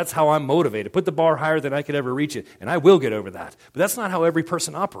because that's how I'm motivated. Put the bar higher than I could ever reach it, and I will get over that. But that's not how every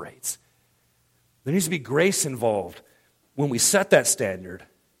person operates. There needs to be grace involved when we set that standard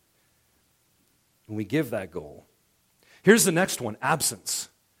when we give that goal. Here's the next one, absence.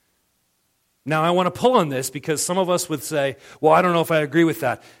 Now, I want to pull on this because some of us would say, well, I don't know if I agree with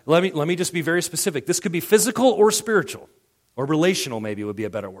that. Let me just be very specific. This could be physical or spiritual, or relational maybe would be a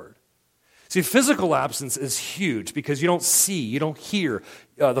better word. See, physical absence is huge because you don't see, you don't hear.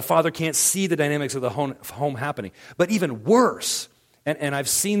 The father can't see the dynamics of the home happening. But even worse, and I've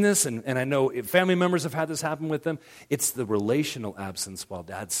seen this, and I know family members have had this happen with them, it's the relational absence while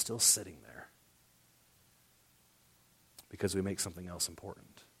dad's still sitting there because we make something else important.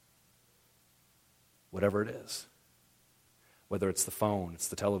 Whatever it is. Whether it's the phone, it's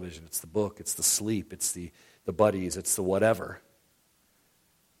the television, it's the book, it's the sleep, it's the buddies, it's the whatever.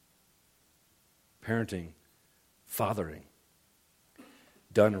 Parenting, fathering,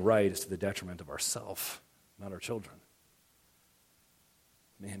 done right is to the detriment of ourself, not our children.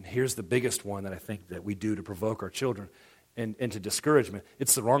 Man, here's the biggest one that I think that we do to provoke our children into discouragement.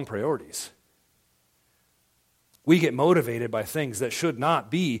 It's the wrong priorities. We get motivated by things that should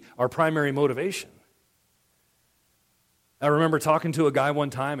not be our primary motivation. I remember talking to a guy one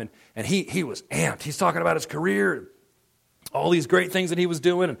time, and he was amped. He's talking about his career, all these great things that he was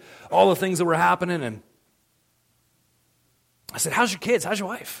doing, and all the things that were happening. And I said, how's your kids? How's your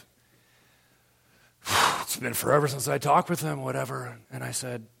wife? It's been forever since I talked with them, whatever. And I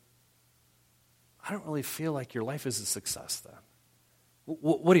said, I don't really feel like your life is a success then.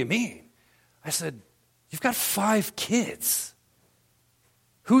 What do you mean? I said, you've got 5 kids.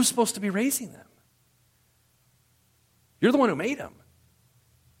 Who's supposed to be raising them? You're the one who made them.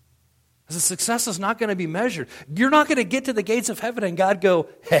 The success is not going to be measured. You're not going to get to the gates of heaven and God go,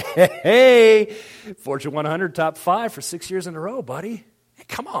 hey, Fortune 100 top 5 for 6 years in a row, buddy. Hey,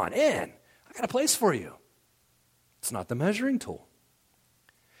 come on in. I got a place for you. It's not the measuring tool.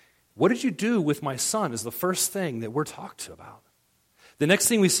 What did you do with my son is the first thing that we're talked about. The next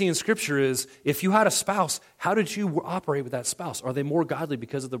thing we see in Scripture is, if you had a spouse, how did you operate with that spouse? Are they more godly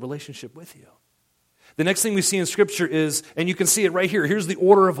because of the relationship with you? The next thing we see in Scripture is, and you can see it right here, here's the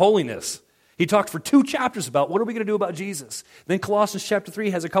order of holiness. He talked for 2 chapters about what are we going to do about Jesus. Then Colossians chapter 3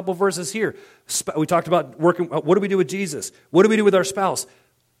 has a couple verses here. We talked about working, what do we do with Jesus? What do we do with our spouse?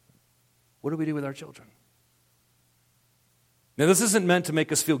 What do we do with our children? Now, this isn't meant to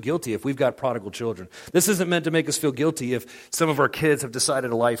make us feel guilty if we've got prodigal children. This isn't meant to make us feel guilty if some of our kids have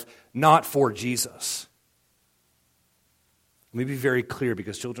decided a life not for Jesus. Let me be very clear,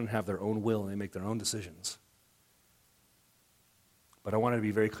 because children have their own will and they make their own decisions. But I want to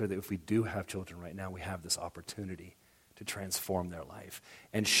be very clear that if we do have children right now, we have this opportunity to transform their life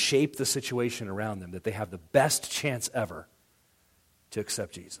and shape the situation around them that they have the best chance ever to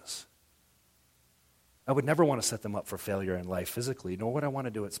accept Jesus. I would never want to set them up for failure in life physically, nor would I want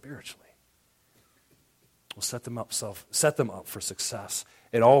to do it spiritually. We'll set them up for success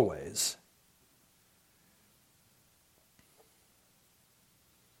in all ways.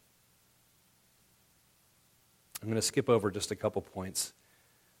 I'm going to skip over just a couple points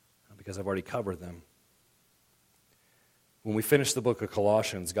because I've already covered them. When we finish the book of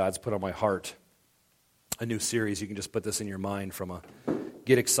Colossians, God's put on my heart a new series. You can just put this in your mind from a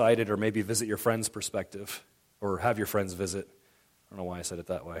get excited or maybe visit your friend's perspective, or have your friends visit. I don't know why I said it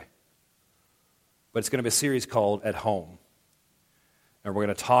that way. But it's going to be a series called At Home. And we're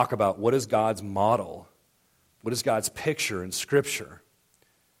going to talk about what is God's model, what is God's picture in Scripture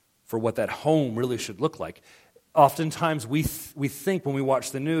for what that home really should look like. Oftentimes we think when we watch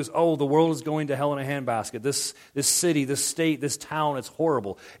the news, oh, the world is going to hell in a handbasket. This city, this state, this town, it's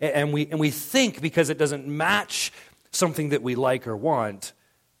horrible. And we think because it doesn't match something that we like or want,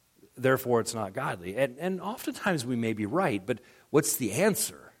 therefore it's not godly. And oftentimes we may be right, but what's the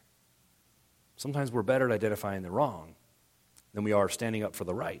answer? Sometimes we're better at identifying the wrong than we are standing up for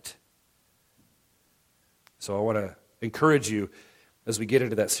the right. So I want to encourage you, as we get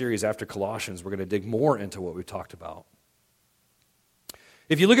into that series after Colossians, we're going to dig more into what we've talked about.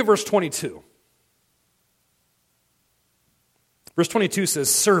 If you look at verse 22, verse 22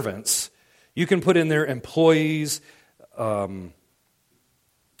 says servants. You can put in there employees,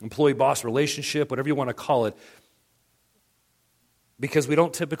 employee-boss relationship, whatever you want to call it, because we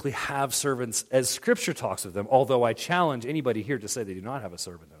don't typically have servants as Scripture talks of them, although I challenge anybody here to say they do not have a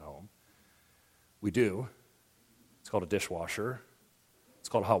servant at home. We do. It's called a dishwasher. It's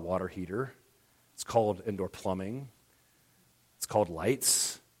called a hot water heater. It's called indoor plumbing. It's called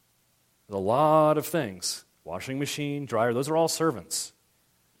lights. There's a lot of things. Washing machine, dryer, those are all servants.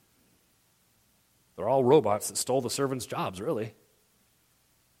 They're all robots that stole the servants' jobs, really.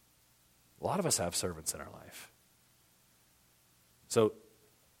 A lot of us have servants in our life. So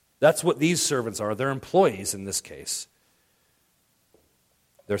that's what these servants are. They're employees in this case.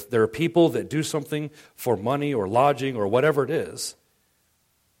 There are people that do something for money or lodging or whatever it is.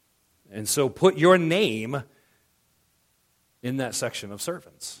 And so put your name in that section of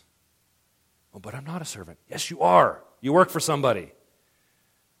servants. Oh, but I'm not a servant. Yes, you are. You work for somebody.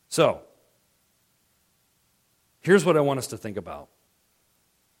 So, here's what I want us to think about.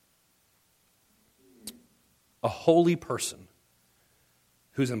 A holy person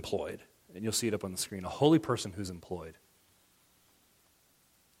who's employed, and you'll see it up on the screen, a holy person who's employed.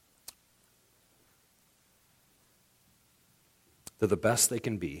 They're the best they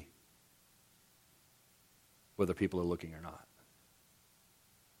can be, whether people are looking or not.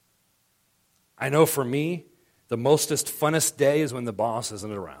 I know for me, the mostest, funnest day is when the boss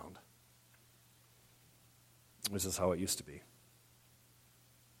isn't around. This is how it used to be.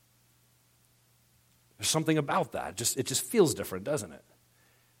 There's something about that. It just feels different, doesn't it?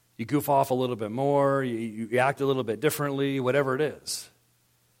 You goof off a little bit more, you act a little bit differently, whatever it is.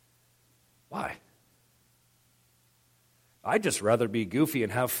 Why? I'd just rather be goofy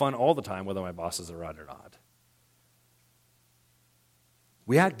and have fun all the time, whether my boss is around or not.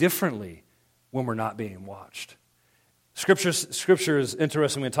 We act differently when we're not being watched. Scripture is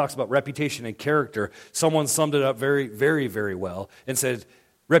interesting when it talks about reputation and character. Someone summed it up very, very, very well and said,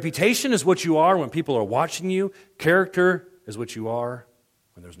 reputation is what you are when people are watching you. Character is what you are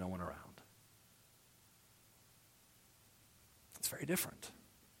when there's no one around. It's very different.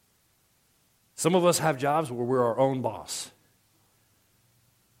 Some of us have jobs where we're our own boss.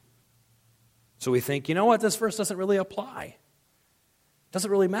 So we think, you know what, this verse doesn't really apply. It doesn't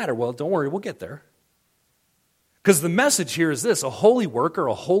really matter. Well, don't worry, we'll get there. Because the message here is this: a holy worker,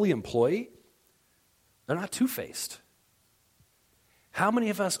 a holy employee, they're not two-faced. How many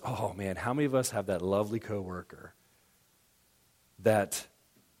of us have that lovely coworker that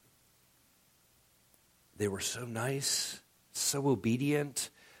they were so nice, so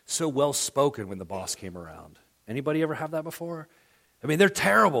obedient, so well-spoken when the boss came around? Anybody ever have that before? I mean, they're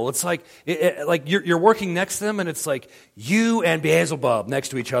terrible. It's like you're working next to them, and it's like you and Beelzebub next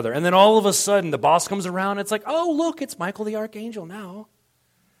to each other. And then all of a sudden, the boss comes around, and it's like, oh, look, it's Michael the Archangel now.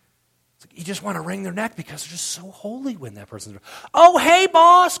 It's like you just want to wring their neck because they're just so holy when that person's around. Oh, hey,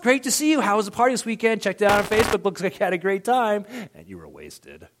 boss, great to see you. How was the party this weekend? Checked it out on Facebook. Looks like you had a great time. And you were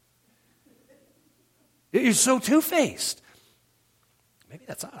wasted. You're so two-faced. Maybe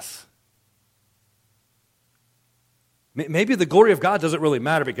that's us. Maybe the glory of God doesn't really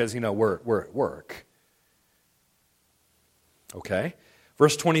matter because, we're at work. Okay?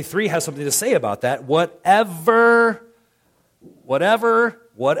 Verse 23 has something to say about that. Whatever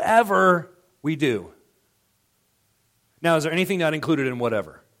we do. Now, is there anything not included in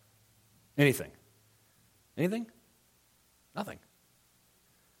whatever? Anything? Anything? Nothing.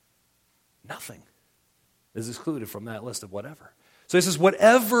 Nothing is excluded from that list of whatever. So he says,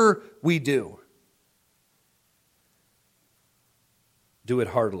 whatever we do, do it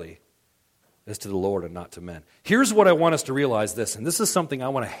heartily as to the Lord and not to men. Here's what I want us to realize this, and this is something I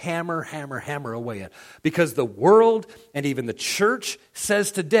want to hammer away at. Because the world and even the church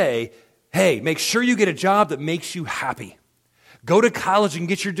says today, hey, make sure you get a job that makes you happy. Go to college and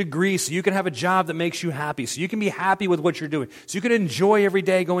get your degree so you can have a job that makes you happy, so you can be happy with what you're doing, so you can enjoy every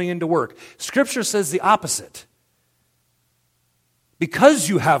day going into work. Scripture says the opposite. Because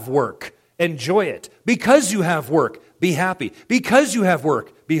you have work, enjoy it. Because you have work, be happy. Because you have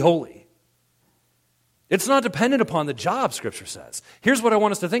work, be holy. It's not dependent upon the job, Scripture says. Here's what I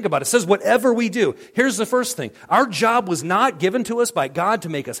want us to think about. It says, whatever we do. Here's the first thing. Our job was not given to us by God to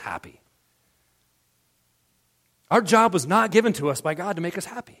make us happy. Our job was not given to us by God to make us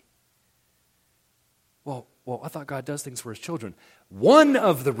happy. Well, I thought God does things for His children. One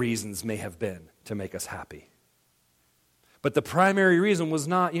of the reasons may have been to make us happy. But the primary reason was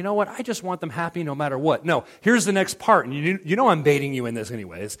not, you know what, I just want them happy no matter what. No, here's the next part, and you know I'm baiting you in this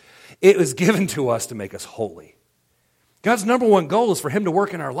anyways. It was given to us to make us holy. God's number one goal is for Him to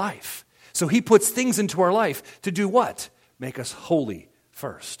work in our life. So He puts things into our life to do what? Make us holy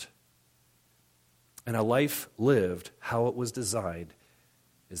first. And a life lived how it was designed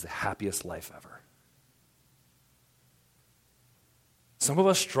is the happiest life ever. Some of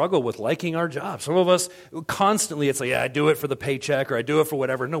us struggle with liking our job. Some of us constantly, it's like, yeah, I do it for the paycheck or I do it for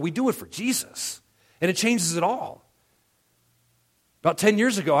whatever. No, we do it for Jesus. And it changes it all. About 10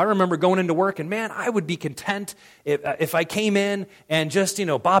 years ago, I remember going into work and man, I would be content if I came in and just,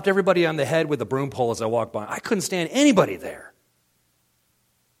 bopped everybody on the head with a broom pole as I walked by. I couldn't stand anybody there.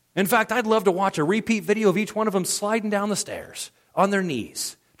 In fact, I'd love to watch a repeat video of each one of them sliding down the stairs on their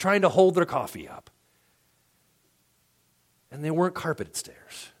knees, trying to hold their coffee up. And they weren't carpeted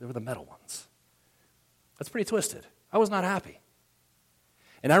stairs. They were the metal ones. That's pretty twisted. I was not happy.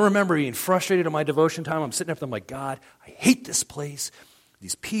 And I remember being frustrated in my devotion time. I'm sitting up there, I'm like, God, I hate this place,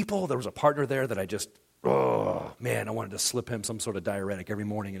 these people. There was a partner there that I just, oh, man, I wanted to slip him some sort of diuretic every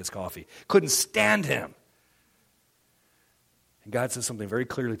morning in his coffee. Couldn't stand him. And God said something very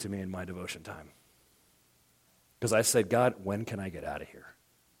clearly to me in my devotion time. Because I said, God, when can I get out of here?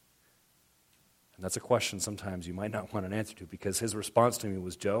 And that's a question sometimes you might not want an answer to, because his response to me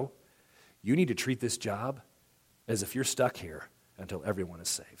was, Joe, you need to treat this job as if you're stuck here until everyone is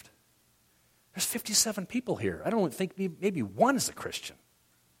saved. There's 57 people here. I don't think maybe one is a Christian.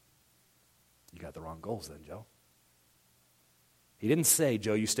 You got the wrong goals then, Joe. He didn't say,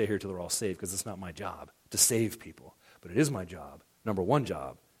 Joe, you stay here till they're all saved, because it's not my job to save people. But it is my job, number one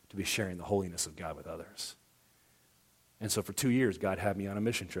job, to be sharing the holiness of God with others. And so for 2 years, God had me on a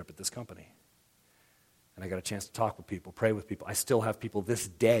mission trip at this company. And I got a chance to talk with people, pray with people. I still have people this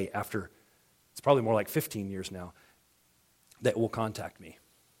day, after, it's probably more like 15 years now, that will contact me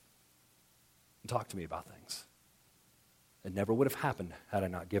and talk to me about things. It never would have happened had I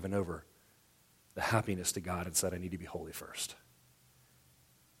not given over the happiness to God and said I need to be holy first.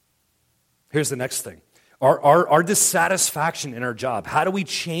 Here's the next thing. Our dissatisfaction in our job, how do we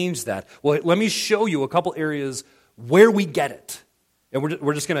change that? Well, let me show you a couple areas where we get it. And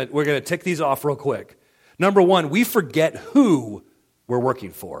we're gonna tick these off real quick. Number one, we forget who we're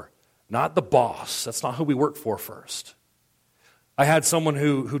working for, not the boss. That's not who we work for first. I had someone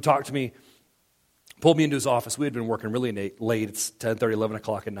who talked to me, pulled me into his office. We had been working really late. It's 10:30, 11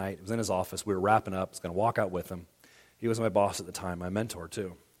 o'clock at night. It was in his office. We were wrapping up. I was going to walk out with him. He was my boss at the time, my mentor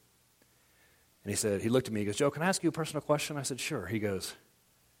too. And he looked at me, he goes, Joe, can I ask you a personal question? I said, sure. He goes,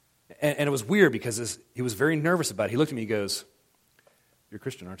 and it was weird because he was very nervous about it. He looked at me, he goes, you're a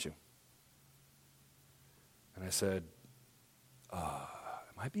Christian, aren't you? And I said, am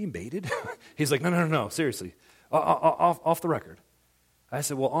I being baited? He's like, no, seriously, off the record. I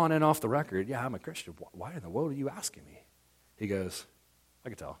said, well, on and off the record, yeah, I'm a Christian. Why in the world are you asking me? He goes, I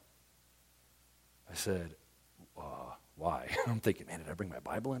can tell. I said, why? I'm thinking, man, did I bring my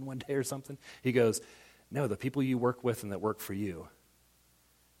Bible in one day or something? He goes, no, the people you work with and that work for you,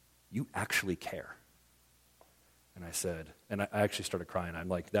 you actually care. And I said, and I actually started crying. I'm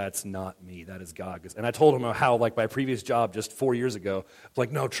like, that's not me, that is God. And I told him how, like, my previous job just 4 years ago,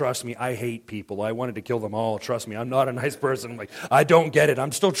 like, no, trust me, I hate people. I wanted to kill them all. Trust me, I'm not a nice person. I'm like, I don't get it.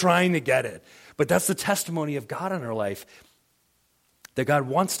 I'm still trying to get it. But that's the testimony of God in our life that God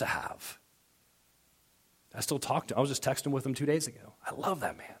wants to have. I was just texting with him 2 days ago. I love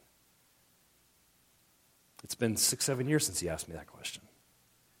that man. It's been 6-7 years since he asked me that question.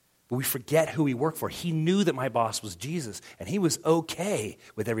 But we forget who we work for. He knew that my boss was Jesus, and he was okay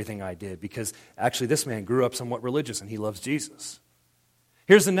with everything I did because actually this man grew up somewhat religious, and he loves Jesus.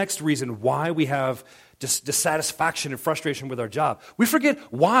 Here's the next reason why we have dissatisfaction and frustration with our job. We forget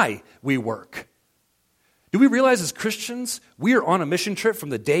why we work. Do we realize as Christians, we are on a mission trip from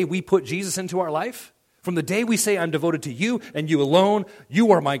the day we put Jesus into our life? From the day we say, I'm devoted to you and you alone,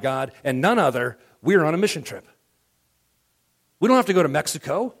 you are my God and none other, we are on a mission trip. We don't have to go to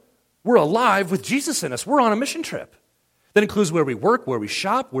Mexico. We're alive with Jesus in us. We're on a mission trip. That includes where we work, where we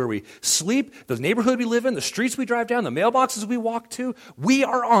shop, where we sleep, the neighborhood we live in, the streets we drive down, the mailboxes we walk to. We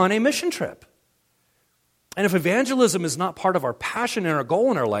are on a mission trip. And if evangelism is not part of our passion and our goal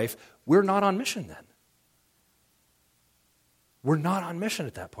in our life, we're not on mission then. We're not on mission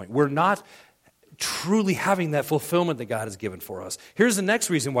at that point. We're not truly having that fulfillment that God has given for us. Here's the next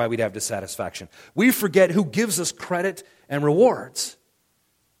reason why we'd have dissatisfaction. We forget who gives us credit and rewards.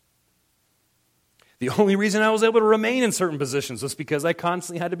 The only reason I was able to remain in certain positions was because I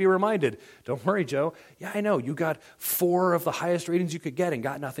constantly had to be reminded, don't worry, Joe. Yeah, I know, you got 4 of the highest ratings you could get and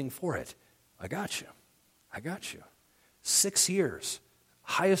got nothing for it. I got you. 6 years,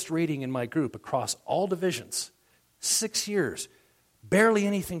 highest rating in my group across all divisions. 6 years, barely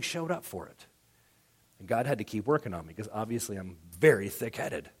anything showed up for it. And God had to keep working on me because obviously I'm very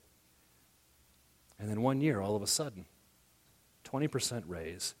thick-headed. And then 1 year, all of a sudden, 20%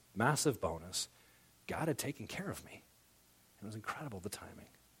 raise, massive bonus. God had taken care of me. It was incredible, the timing.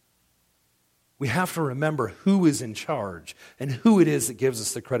 We have to remember who is in charge and who it is that gives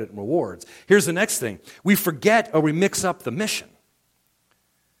us the credit and rewards. Here's the next thing. We forget or we mix up the mission.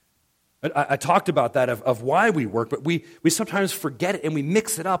 I talked about that of why we work, but we sometimes forget it and we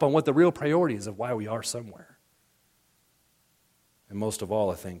mix it up on what the real priority is of why we are somewhere. And most of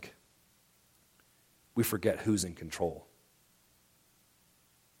all, I think, we forget who's in control.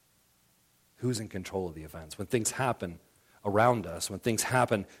 Who's in control of the events? When things happen around us, when things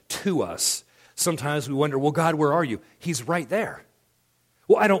happen to us, sometimes we wonder, well, God, where are you? He's right there.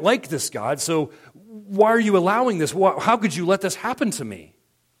 Well, I don't like this, God, so why are you allowing this? How could you let this happen to me?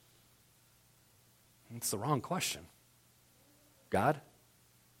 It's the wrong question. God,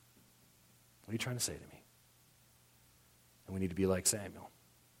 what are you trying to say to me? And we need to be like Samuel.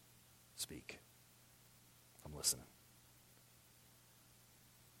 Speak. I'm listening.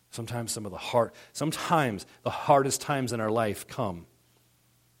 Sometimes the hardest times in our life come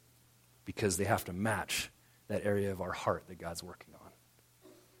because they have to match that area of our heart that God's working on.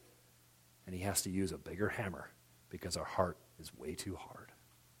 And he has to use a bigger hammer because our heart is way too hard.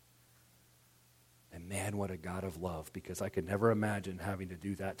 And man, what a God of love, because I could never imagine having to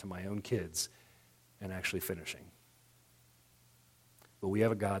do that to my own kids and actually finishing. But we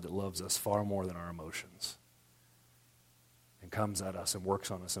have a God that loves us far more than our emotions and comes at us and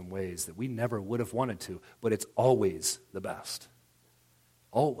works on us in ways that we never would have wanted to, but it's always the best.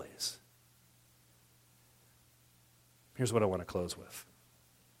 Always. Here's what I want to close with.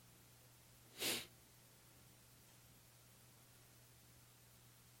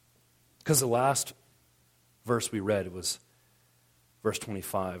 Because the last verse we read was verse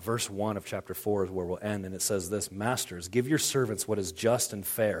 25. Verse 1 of chapter 4 is where we'll end, and it says this: Masters, give your servants what is just and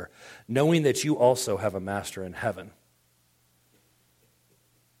fair, knowing that you also have a master in heaven.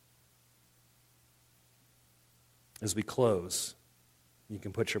 As we close, you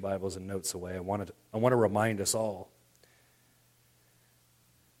can put your Bibles and notes away. I want to remind us all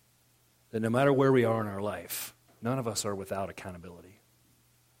that no matter where we are in our life, none of us are without accountability.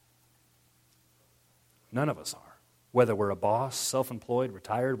 None of us are. Whether we're a boss, self-employed,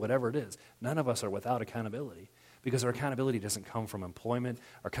 retired, whatever it is, none of us are without accountability. Because our accountability doesn't come from employment.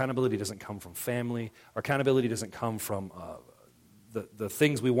 Our accountability doesn't come from family. Our accountability doesn't come from the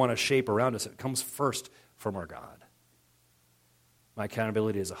things we want to shape around us. It comes first from our God. My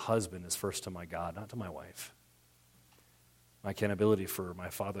accountability as a husband is first to my God, not to my wife. My accountability for my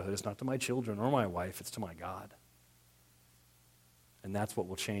fatherhood is not to my children or my wife, it's to my God. And that's what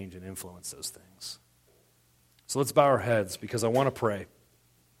will change and influence those things. So let's bow our heads, because I want to pray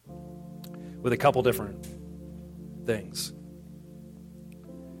with a couple different things.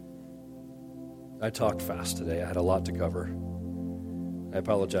 I talked fast today. I had a lot to cover. I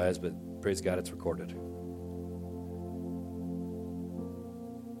apologize, but praise God, it's recorded.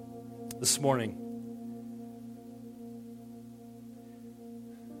 This morning,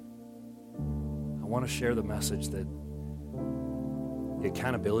 I want to share the message that the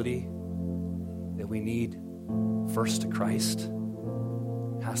accountability that we need first to Christ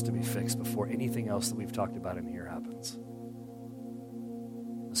has to be fixed before anything else that we've talked about in here happens.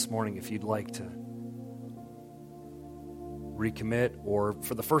 This morning, if you'd like to recommit, or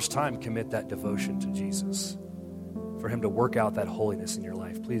for the first time commit that devotion to Jesus, for him to work out that holiness in your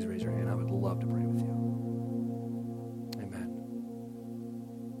life, please raise your hand. I would love to pray with you. Amen.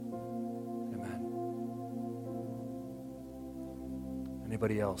 Amen.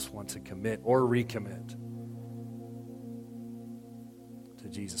 Anybody else want to commit or recommit to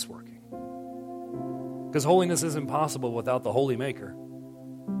Jesus working? Because holiness isn't possible without the holy maker.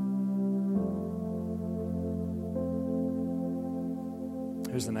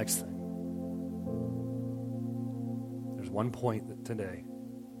 Here's the next thing. There's one point that today,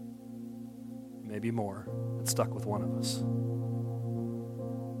 maybe more, that stuck with one of us.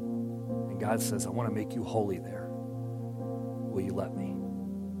 And God says, I want to make you holy there. Will you let me?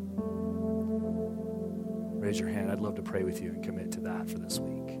 Raise your hand. I'd love to pray with you and commit to that for this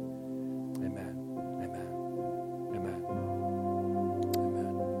week. Amen. Amen. Amen.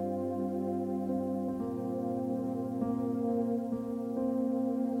 Amen.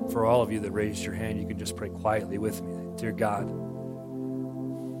 For all of you that raised your hand, you can just pray quietly with me. Dear God,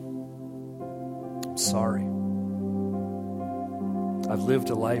 I'm sorry. I've lived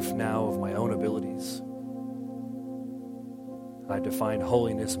a life now of my own abilities. I defined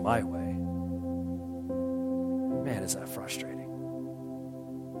holiness my way. Man, is that frustrating.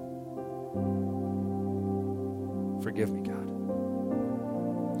 Forgive me, God.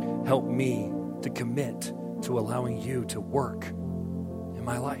 Help me to commit to allowing you to work in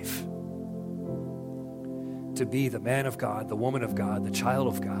my life. To be the man of God, the woman of God, the child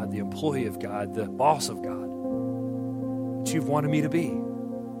of God, the employee of God, the boss of God that you've wanted me to be.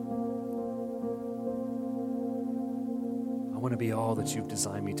 I want to be all that you've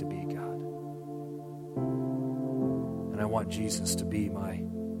designed me to be, God. And I want Jesus to be my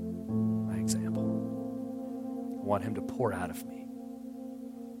example. I want him to pour out of me.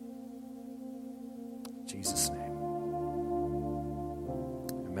 In Jesus' name.